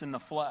based in the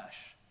flesh.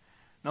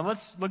 Now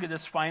let's look at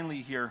this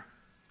finally here.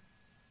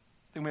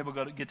 I think maybe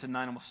we'll get to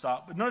 9 and we'll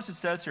stop. But notice it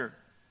says here,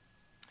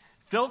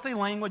 filthy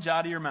language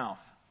out of your mouth.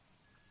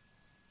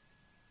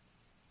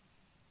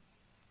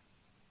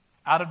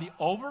 Out of the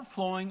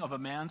overflowing of a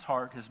man's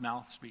heart, his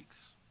mouth speaks.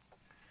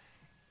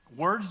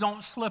 Words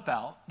don't slip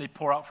out, they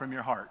pour out from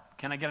your heart.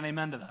 Can I get an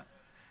amen to that?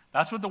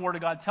 That's what the Word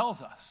of God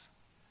tells us.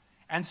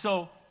 And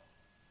so,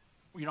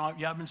 you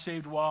have been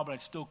saved a while, but I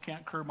still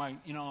can't curb my,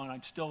 and I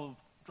still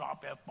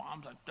drop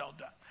F-bombs, I still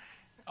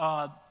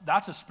do.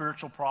 That's a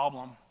spiritual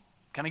problem.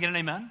 Can I get an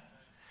amen?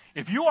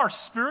 If you are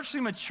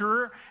spiritually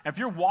mature, if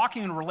you're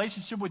walking in a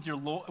relationship with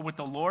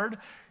the Lord,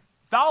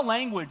 foul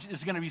language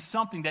is going to be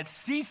something that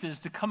ceases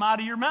to come out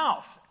of your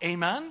mouth.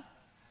 Amen?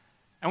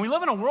 And we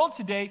live in a world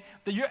today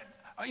that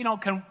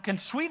can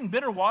sweet and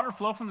bitter water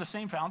flow from the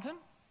same fountain?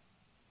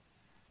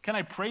 Can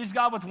I praise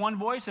God with one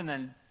voice and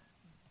then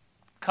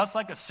cuss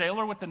like a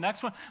sailor with the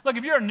next one? Look,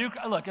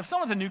 if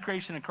someone's a new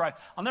creation in Christ,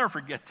 I'll never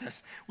forget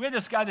this. We had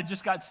this guy that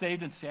just got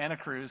saved in Santa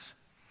Cruz,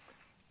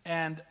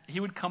 and he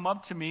would come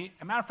up to me.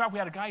 As a matter of fact, we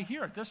had a guy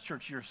here at this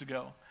church years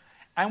ago,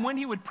 And when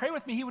he would pray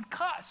with me, he would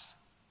cuss.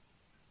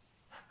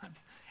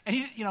 And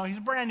he's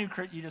a brand new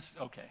Christian. You just,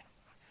 okay,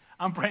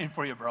 I'm praying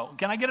for you, bro.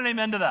 Can I get an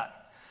amen to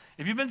that?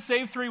 If you've been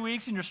saved 3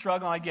 weeks and you're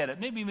struggling, I get it.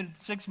 Maybe even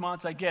 6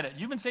 months, I get it.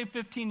 You've been saved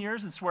 15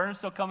 years and swearing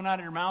still coming out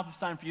of your mouth, it's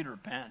time for you to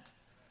repent.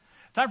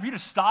 It's time for you to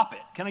stop it.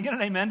 Can I get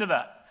an amen to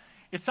that?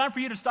 It's time for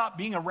you to stop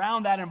being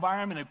around that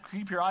environment and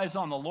keep your eyes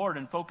on the Lord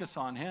and focus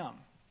on him.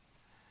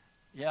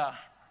 Yeah,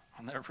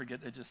 I'll never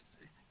forget it. Just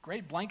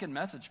great blanket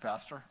message,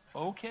 Pastor.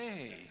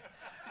 Okay.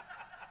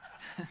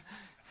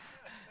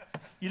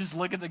 You just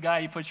look at the guy,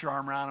 you put your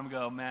arm around him and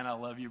go, man, I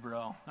love you,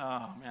 bro.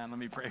 Oh, man, let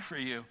me pray for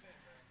you.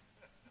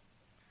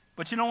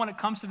 But when it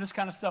comes to this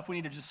kind of stuff, we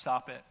need to just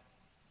stop it.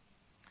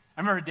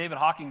 I remember David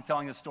Hawking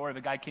telling a story of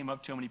a guy came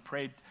up to him and he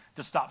prayed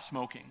to stop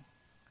smoking.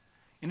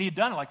 And he had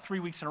done it like 3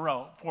 weeks in a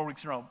row, 4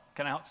 weeks in a row.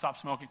 Can I stop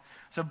smoking?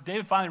 So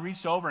David finally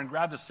reached over and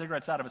grabbed the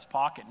cigarettes out of his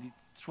pocket and he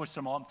switched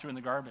them all up and threw in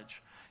the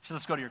garbage. He said,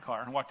 let's go to your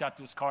car. And walked out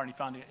to his car and he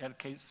found he had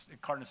a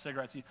carton of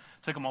cigarettes. He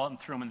took them all up and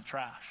threw them in the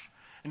trash.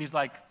 And he's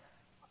like,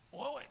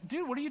 whoa,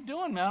 dude, what are you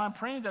doing, man? I'm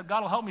praying that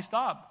God will help me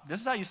stop.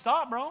 This is how you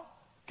stop, bro.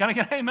 Can I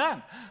get an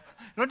amen?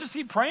 Don't just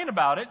keep praying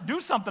about it.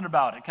 Do something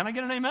about it. Can I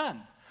get an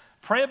amen?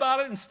 Pray about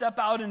it and step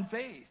out in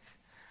faith.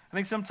 I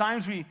think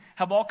sometimes we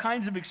have all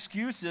kinds of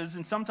excuses,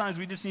 and sometimes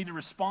we just need to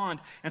respond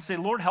and say,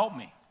 Lord, help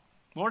me.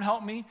 Lord,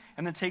 help me,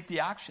 and then take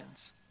the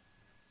actions.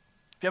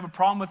 If you have a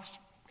problem with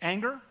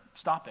anger,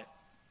 stop it.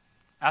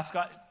 Ask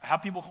God,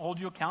 have people hold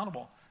you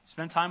accountable.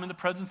 Spend time in the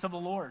presence of the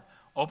Lord.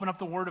 Open up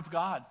the Word of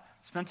God.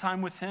 Spend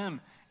time with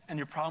Him, and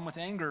your problem with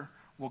anger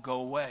will go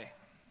away.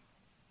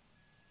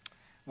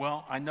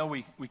 Well, I know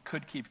we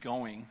could keep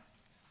going.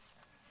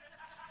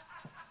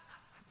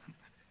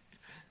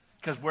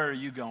 Because where are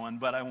you going?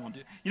 But I won't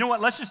do. You know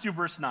what? Let's just do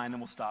verse 9 and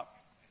we'll stop.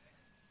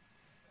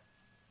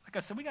 Like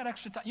I said, we got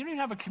extra time. You don't even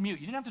have a commute.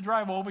 You didn't have to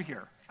drive over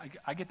here.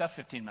 I get that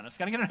 15 minutes.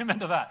 Got to get an amen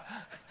to that.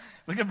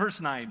 Look at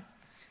verse 9.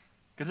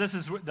 Because this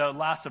is the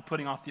last of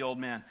putting off the old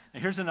man.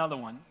 Now here's another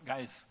one.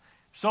 Guys,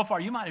 so far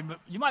you might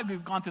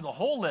have gone through the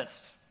whole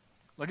list.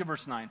 Look at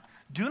verse 9.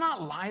 Do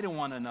not lie to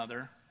one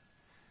another,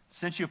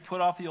 since you've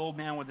put off the old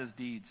man with his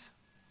deeds.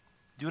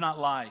 Do not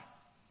lie.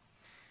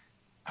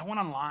 I went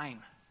online.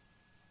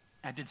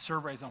 I did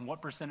surveys on what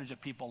percentage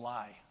of people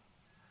lie.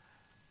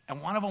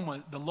 And one of them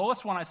was, the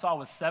lowest one I saw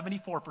was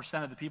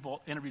 74% of the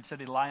people interviewed said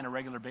they lie on a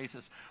regular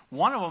basis.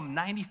 One of them,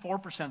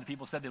 94% of the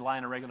people said they lie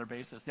on a regular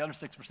basis. The other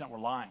 6% were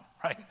lying,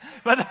 right?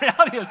 But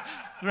the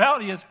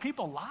reality is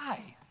people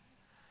lie.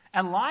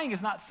 And lying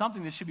is not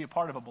something that should be a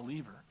part of a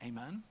believer.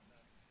 Amen?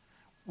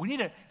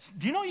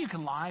 Do you know you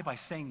can lie by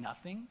saying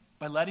nothing?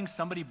 By letting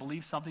somebody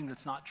believe something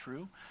that's not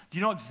true? Do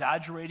you know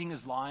exaggerating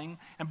is lying?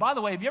 And by the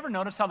way, have you ever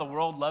noticed how the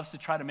world loves to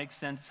try to make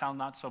sin sound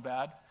not so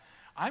bad?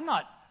 I'm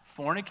not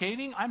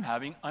fornicating, I'm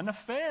having an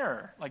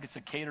affair. Like it's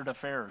a catered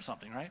affair or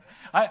something, right?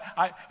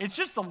 It's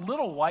just a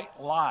little white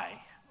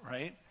lie,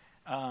 right?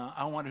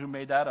 I wonder who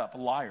made that up, a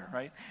liar,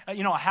 right?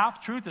 A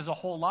half-truth is a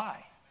whole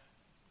lie.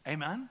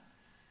 Amen?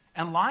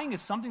 And lying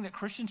is something that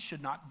Christians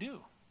should not do.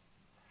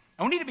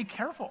 And we need to be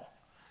careful.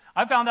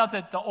 I found out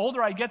that the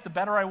older I get, the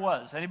better I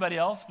was. Anybody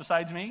else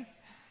besides me?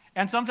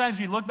 And sometimes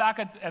we look back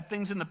at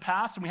things in the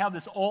past and we have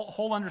this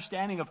whole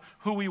understanding of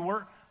who we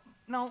were.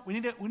 No, we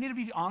need to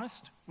be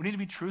honest. We need to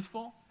be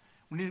truthful.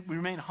 We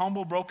remain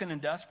humble, broken,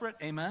 and desperate.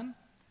 Amen?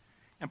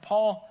 And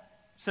Paul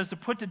says to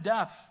put to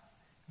death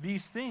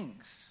these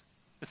things,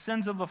 the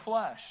sins of the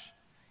flesh.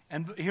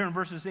 And here in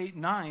verses 8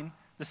 and 9,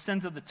 the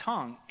sins of the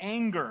tongue,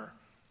 anger,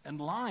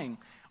 and lying.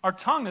 Our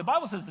tongue, the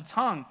Bible says the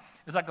tongue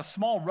is like a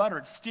small rudder.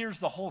 It steers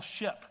the whole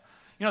ship.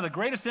 The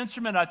greatest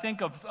instrument, I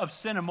think, of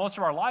sin in most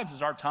of our lives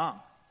is our tongue.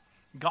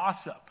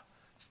 Gossip,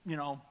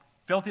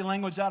 filthy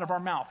language out of our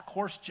mouth,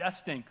 coarse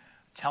jesting,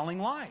 telling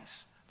lies,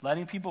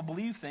 letting people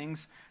believe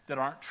things that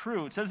aren't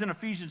true. It says in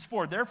Ephesians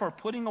 4, therefore,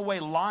 putting away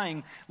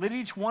lying, let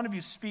each one of you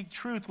speak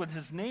truth with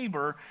his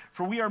neighbor,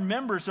 for we are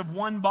members of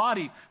one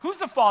body. Who's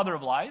the father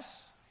of lies?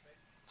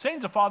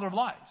 Satan's the father of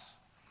lies.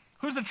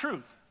 Who's the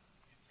truth?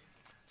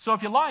 So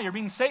if you lie, you're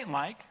being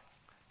Satan-like.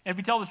 And if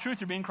you tell the truth,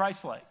 you're being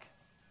Christ-like.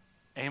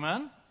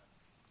 Amen?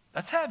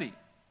 That's heavy.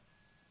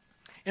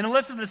 In a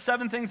list of the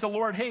 7 things the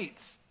Lord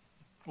hates,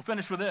 we'll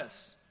finish with this.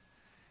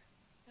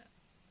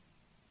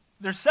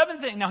 There's 7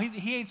 things. Now, he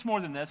hates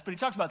more than this, but he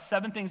talks about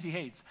 7 things he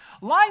hates.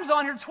 Lying's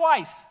on here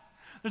twice.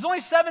 There's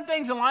only 7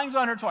 things, and lying's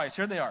on here twice.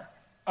 Here they are.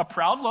 A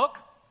proud look,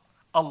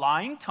 a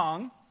lying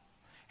tongue,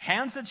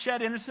 hands that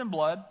shed innocent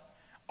blood,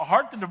 a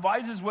heart that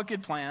devises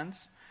wicked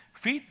plans,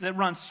 feet that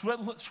run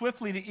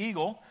swiftly to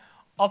evil,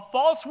 a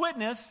false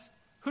witness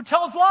who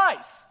tells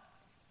lies.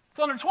 It's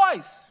on there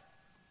twice.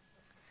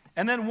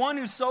 And then one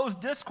who sows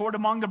discord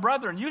among the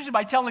brethren, usually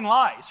by telling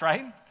lies,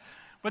 right?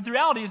 But the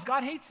reality is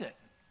God hates it,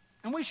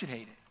 and we should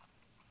hate it.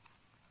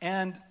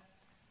 And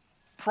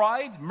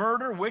pride,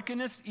 murder,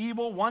 wickedness,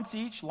 evil, once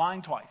each,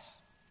 lying twice.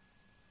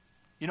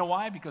 You know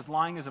why? Because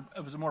lying is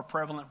a more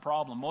prevalent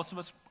problem. Most of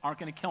us aren't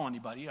going to kill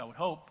anybody, I would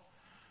hope.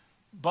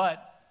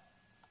 But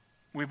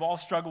we've all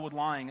struggled with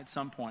lying at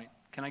some point.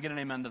 Can I get an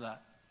amen to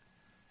that?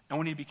 And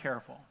we need to be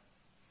careful.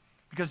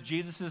 Because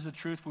Jesus is the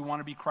truth, we want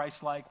to be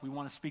Christ-like. We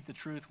want to speak the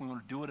truth. We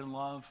want to do it in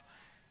love.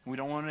 And we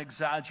don't want to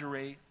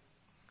exaggerate.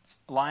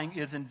 Lying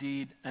is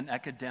indeed an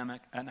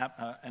epidemic.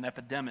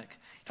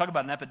 Talk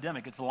about an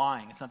epidemic, it's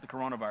lying. It's not the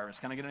coronavirus.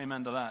 Can I get an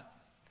amen to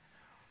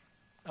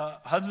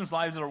that? Husbands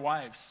lie to their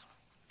wives.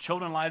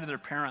 Children lie to their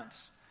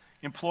parents.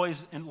 Employees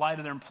lie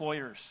to their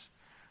employers.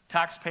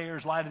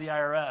 Taxpayers lie to the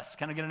IRS.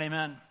 Can I get an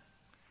amen?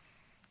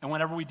 And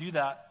whenever we do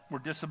that, we're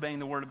disobeying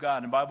the word of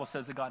God. And the Bible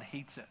says that God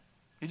hates it.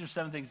 These are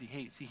 7 things he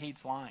hates. He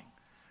hates lying.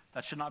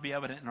 That should not be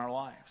evident in our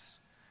lives.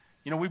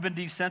 You know, we've been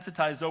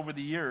desensitized over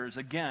the years.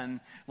 Again,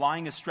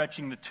 lying is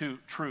stretching the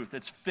truth.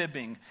 It's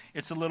fibbing.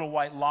 It's a little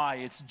white lie.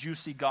 It's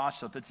juicy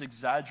gossip. It's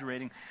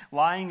exaggerating.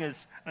 Lying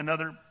is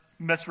another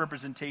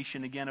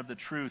misrepresentation, again, of the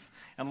truth.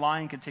 And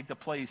lying can take the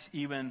place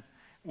even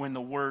when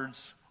the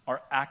words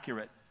are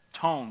accurate.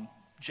 Tone,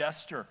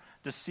 gesture,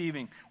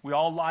 deceiving. We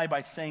all lie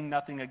by saying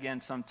nothing again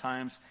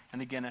sometimes.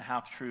 And again, a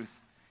half-truth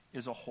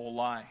is a whole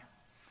lie.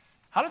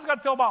 How does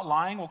God feel about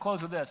lying? We'll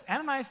close with this.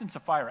 Ananias and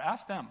Sapphira,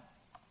 ask them.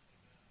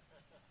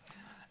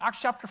 Acts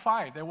chapter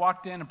 5, they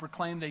walked in and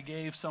proclaimed they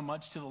gave so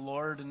much to the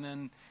Lord, and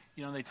then,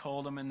 they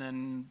told him, and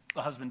then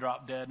the husband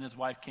dropped dead, and his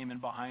wife came in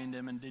behind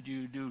him, and did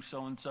you do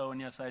so-and-so?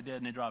 And yes, I did,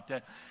 and they dropped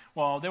dead.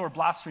 Well, they were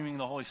blaspheming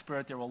the Holy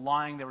Spirit. They were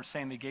lying. They were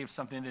saying they gave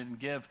something they didn't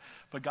give.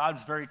 But God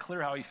is very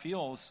clear how he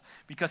feels,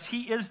 because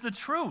he is the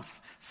truth.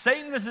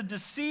 Satan is a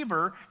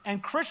deceiver,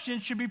 and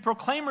Christians should be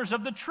proclaimers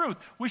of the truth.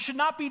 We should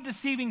not be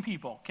deceiving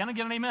people. Can I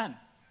get an amen?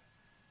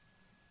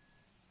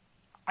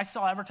 I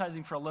sell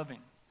advertising for a living.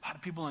 A lot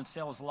of people in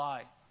sales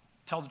lie.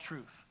 Tell the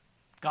truth.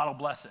 God will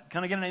bless it.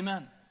 Can I get an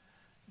amen?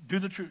 Do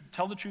the truth.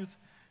 Tell the truth.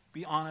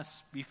 Be honest.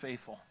 Be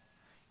faithful.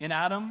 In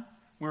Adam,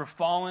 we were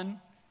fallen.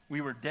 We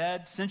were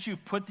dead. Since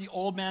you've put the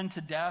old man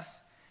to death,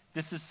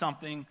 this is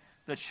something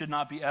that should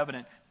not be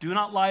evident. Do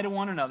not lie to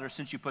one another,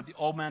 since you put the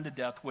old man to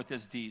death with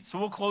his deeds. So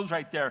we'll close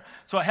right there.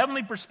 So a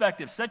heavenly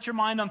perspective. Set your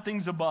mind on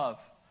things above.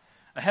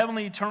 A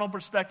heavenly, eternal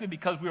perspective,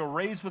 because we were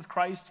raised with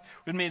Christ.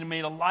 We're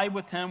made alive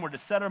with him. We're to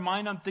set our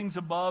mind on things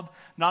above,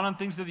 not on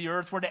things of the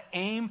earth. We're to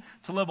aim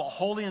to live a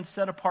holy and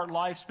set-apart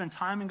life, spend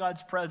time in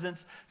God's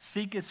presence,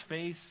 seek his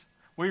face.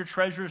 Where your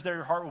treasure is, there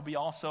your heart will be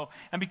also.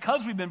 And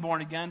because we've been born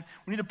again,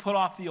 we need to put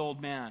off the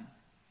old man.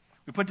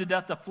 We put to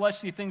death the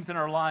fleshly things in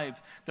our life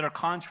that are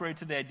contrary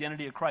to the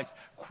identity of Christ.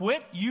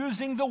 Quit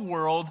using the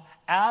world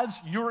as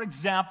your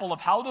example of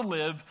how to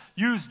live.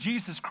 Use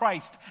Jesus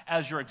Christ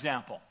as your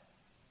example.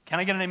 Can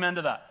I get an amen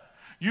to that?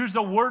 Use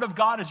the Word of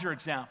God as your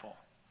example.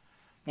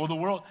 Well, the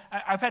world,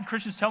 I've had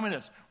Christians tell me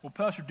this. Well,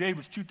 Pastor Dave,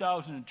 it's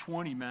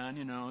 2020,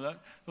 man.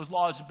 Those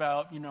laws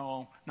about,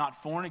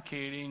 not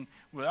fornicating,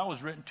 well, that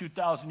was written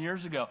 2,000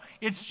 years ago.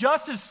 It's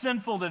just as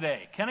sinful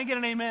today. Can I get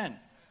an amen?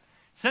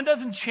 Sin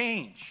doesn't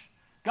change.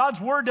 God's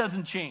Word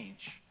doesn't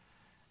change.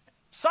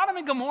 Sodom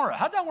and Gomorrah,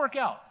 how'd that work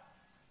out?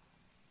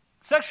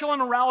 Sexual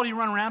immorality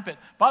run rampant.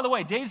 By the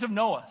way, days of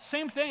Noah,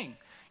 same thing.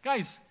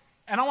 Guys,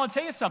 and I want to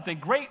tell you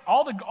something.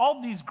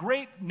 All these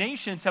great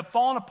nations have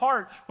fallen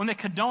apart when they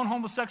condone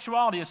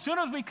homosexuality. As soon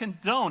as we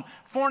condone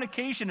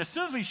fornication, as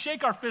soon as we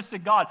shake our fists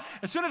at God,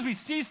 as soon as we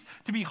cease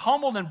to be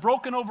humbled and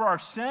broken over our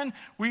sin,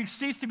 we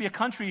cease to be a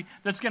country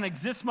that's going to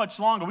exist much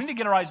longer. We need to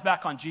get our eyes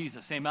back on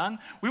Jesus. Amen?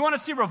 We want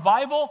to see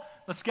revival.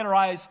 Let's get our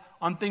eyes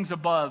on things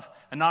above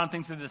and not on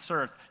things of this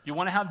earth. You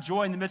want to have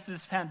joy in the midst of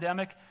this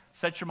pandemic?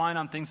 Set your mind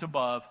on things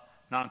above,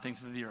 not on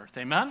things of the earth.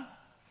 Amen?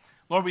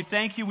 Lord, we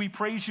thank you. We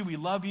praise you. We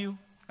love you.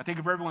 I think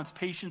of everyone's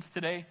patience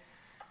today.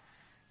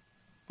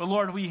 But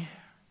Lord, we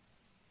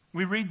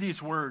read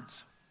these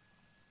words.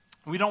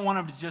 We don't want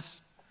them to just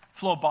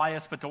flow by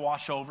us, but to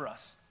wash over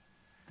us.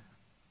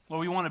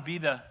 Lord, we want to be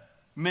the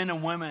men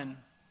and women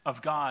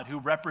of God who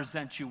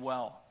represent you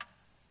well.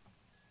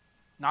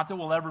 Not that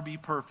we'll ever be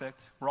perfect.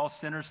 We're all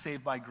sinners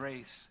saved by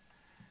grace.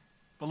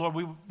 But Lord,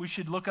 we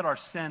should look at our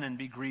sin and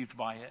be grieved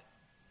by it.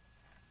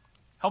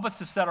 Help us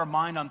to set our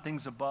mind on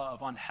things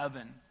above, on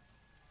heaven,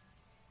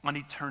 on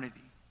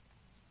eternity.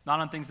 Not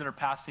on things that are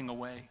passing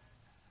away.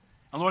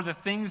 And Lord, the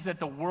things that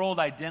the world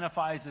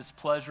identifies as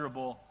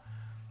pleasurable,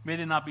 may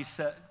they not be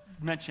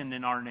mentioned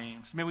in our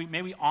names.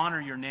 May we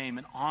honor your name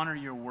and honor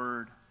your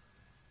word.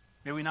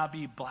 May we not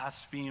be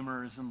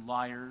blasphemers and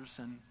liars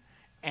and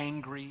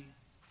angry,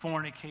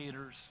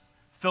 fornicators,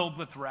 filled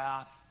with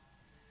wrath.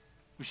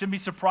 We shouldn't be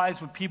surprised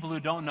when people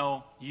who don't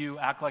know you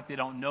act like they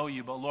don't know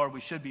you. But Lord,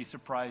 we should be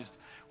surprised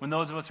when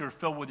those of us who are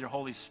filled with your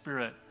Holy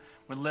Spirit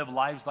would live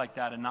lives like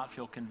that and not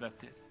feel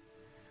convicted.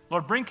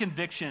 Lord, bring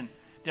conviction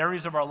to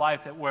areas of our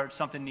life where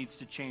something needs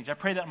to change. I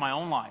pray that in my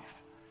own life.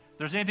 If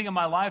there's anything in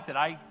my life that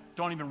I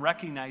don't even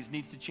recognize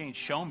needs to change,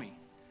 show me.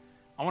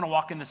 I want to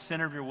walk in the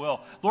center of your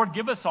will. Lord,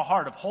 give us a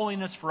heart of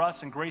holiness for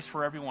us and grace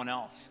for everyone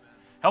else.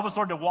 Help us,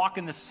 Lord, to walk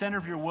in the center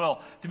of your will,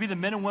 to be the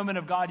men and women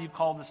of God you've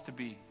called us to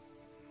be.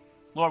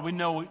 Lord, we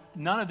know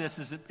none of this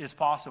is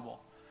possible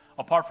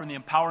apart from the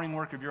empowering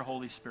work of your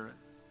Holy Spirit.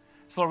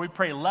 So, Lord, we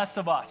pray less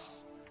of us,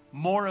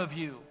 more of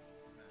you.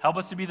 Help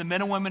us to be the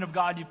men and women of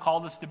God you've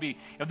called us to be.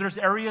 If there's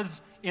areas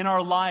in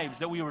our lives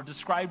that we were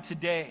described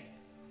today,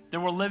 that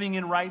we're living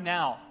in right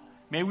now,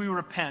 may we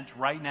repent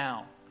right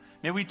now.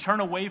 May we turn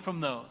away from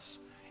those,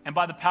 and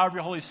by the power of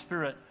your Holy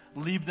Spirit,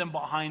 leave them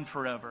behind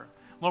forever.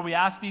 Lord, we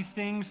ask these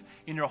things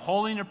in your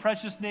holy and your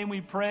precious name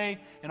we pray,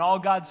 and all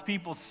God's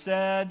people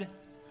said,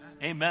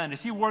 amen.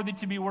 Is he worthy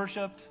to be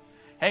worshiped?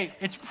 Hey,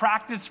 it's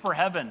practice for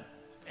heaven.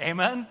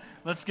 Amen.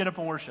 Let's get up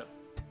and worship.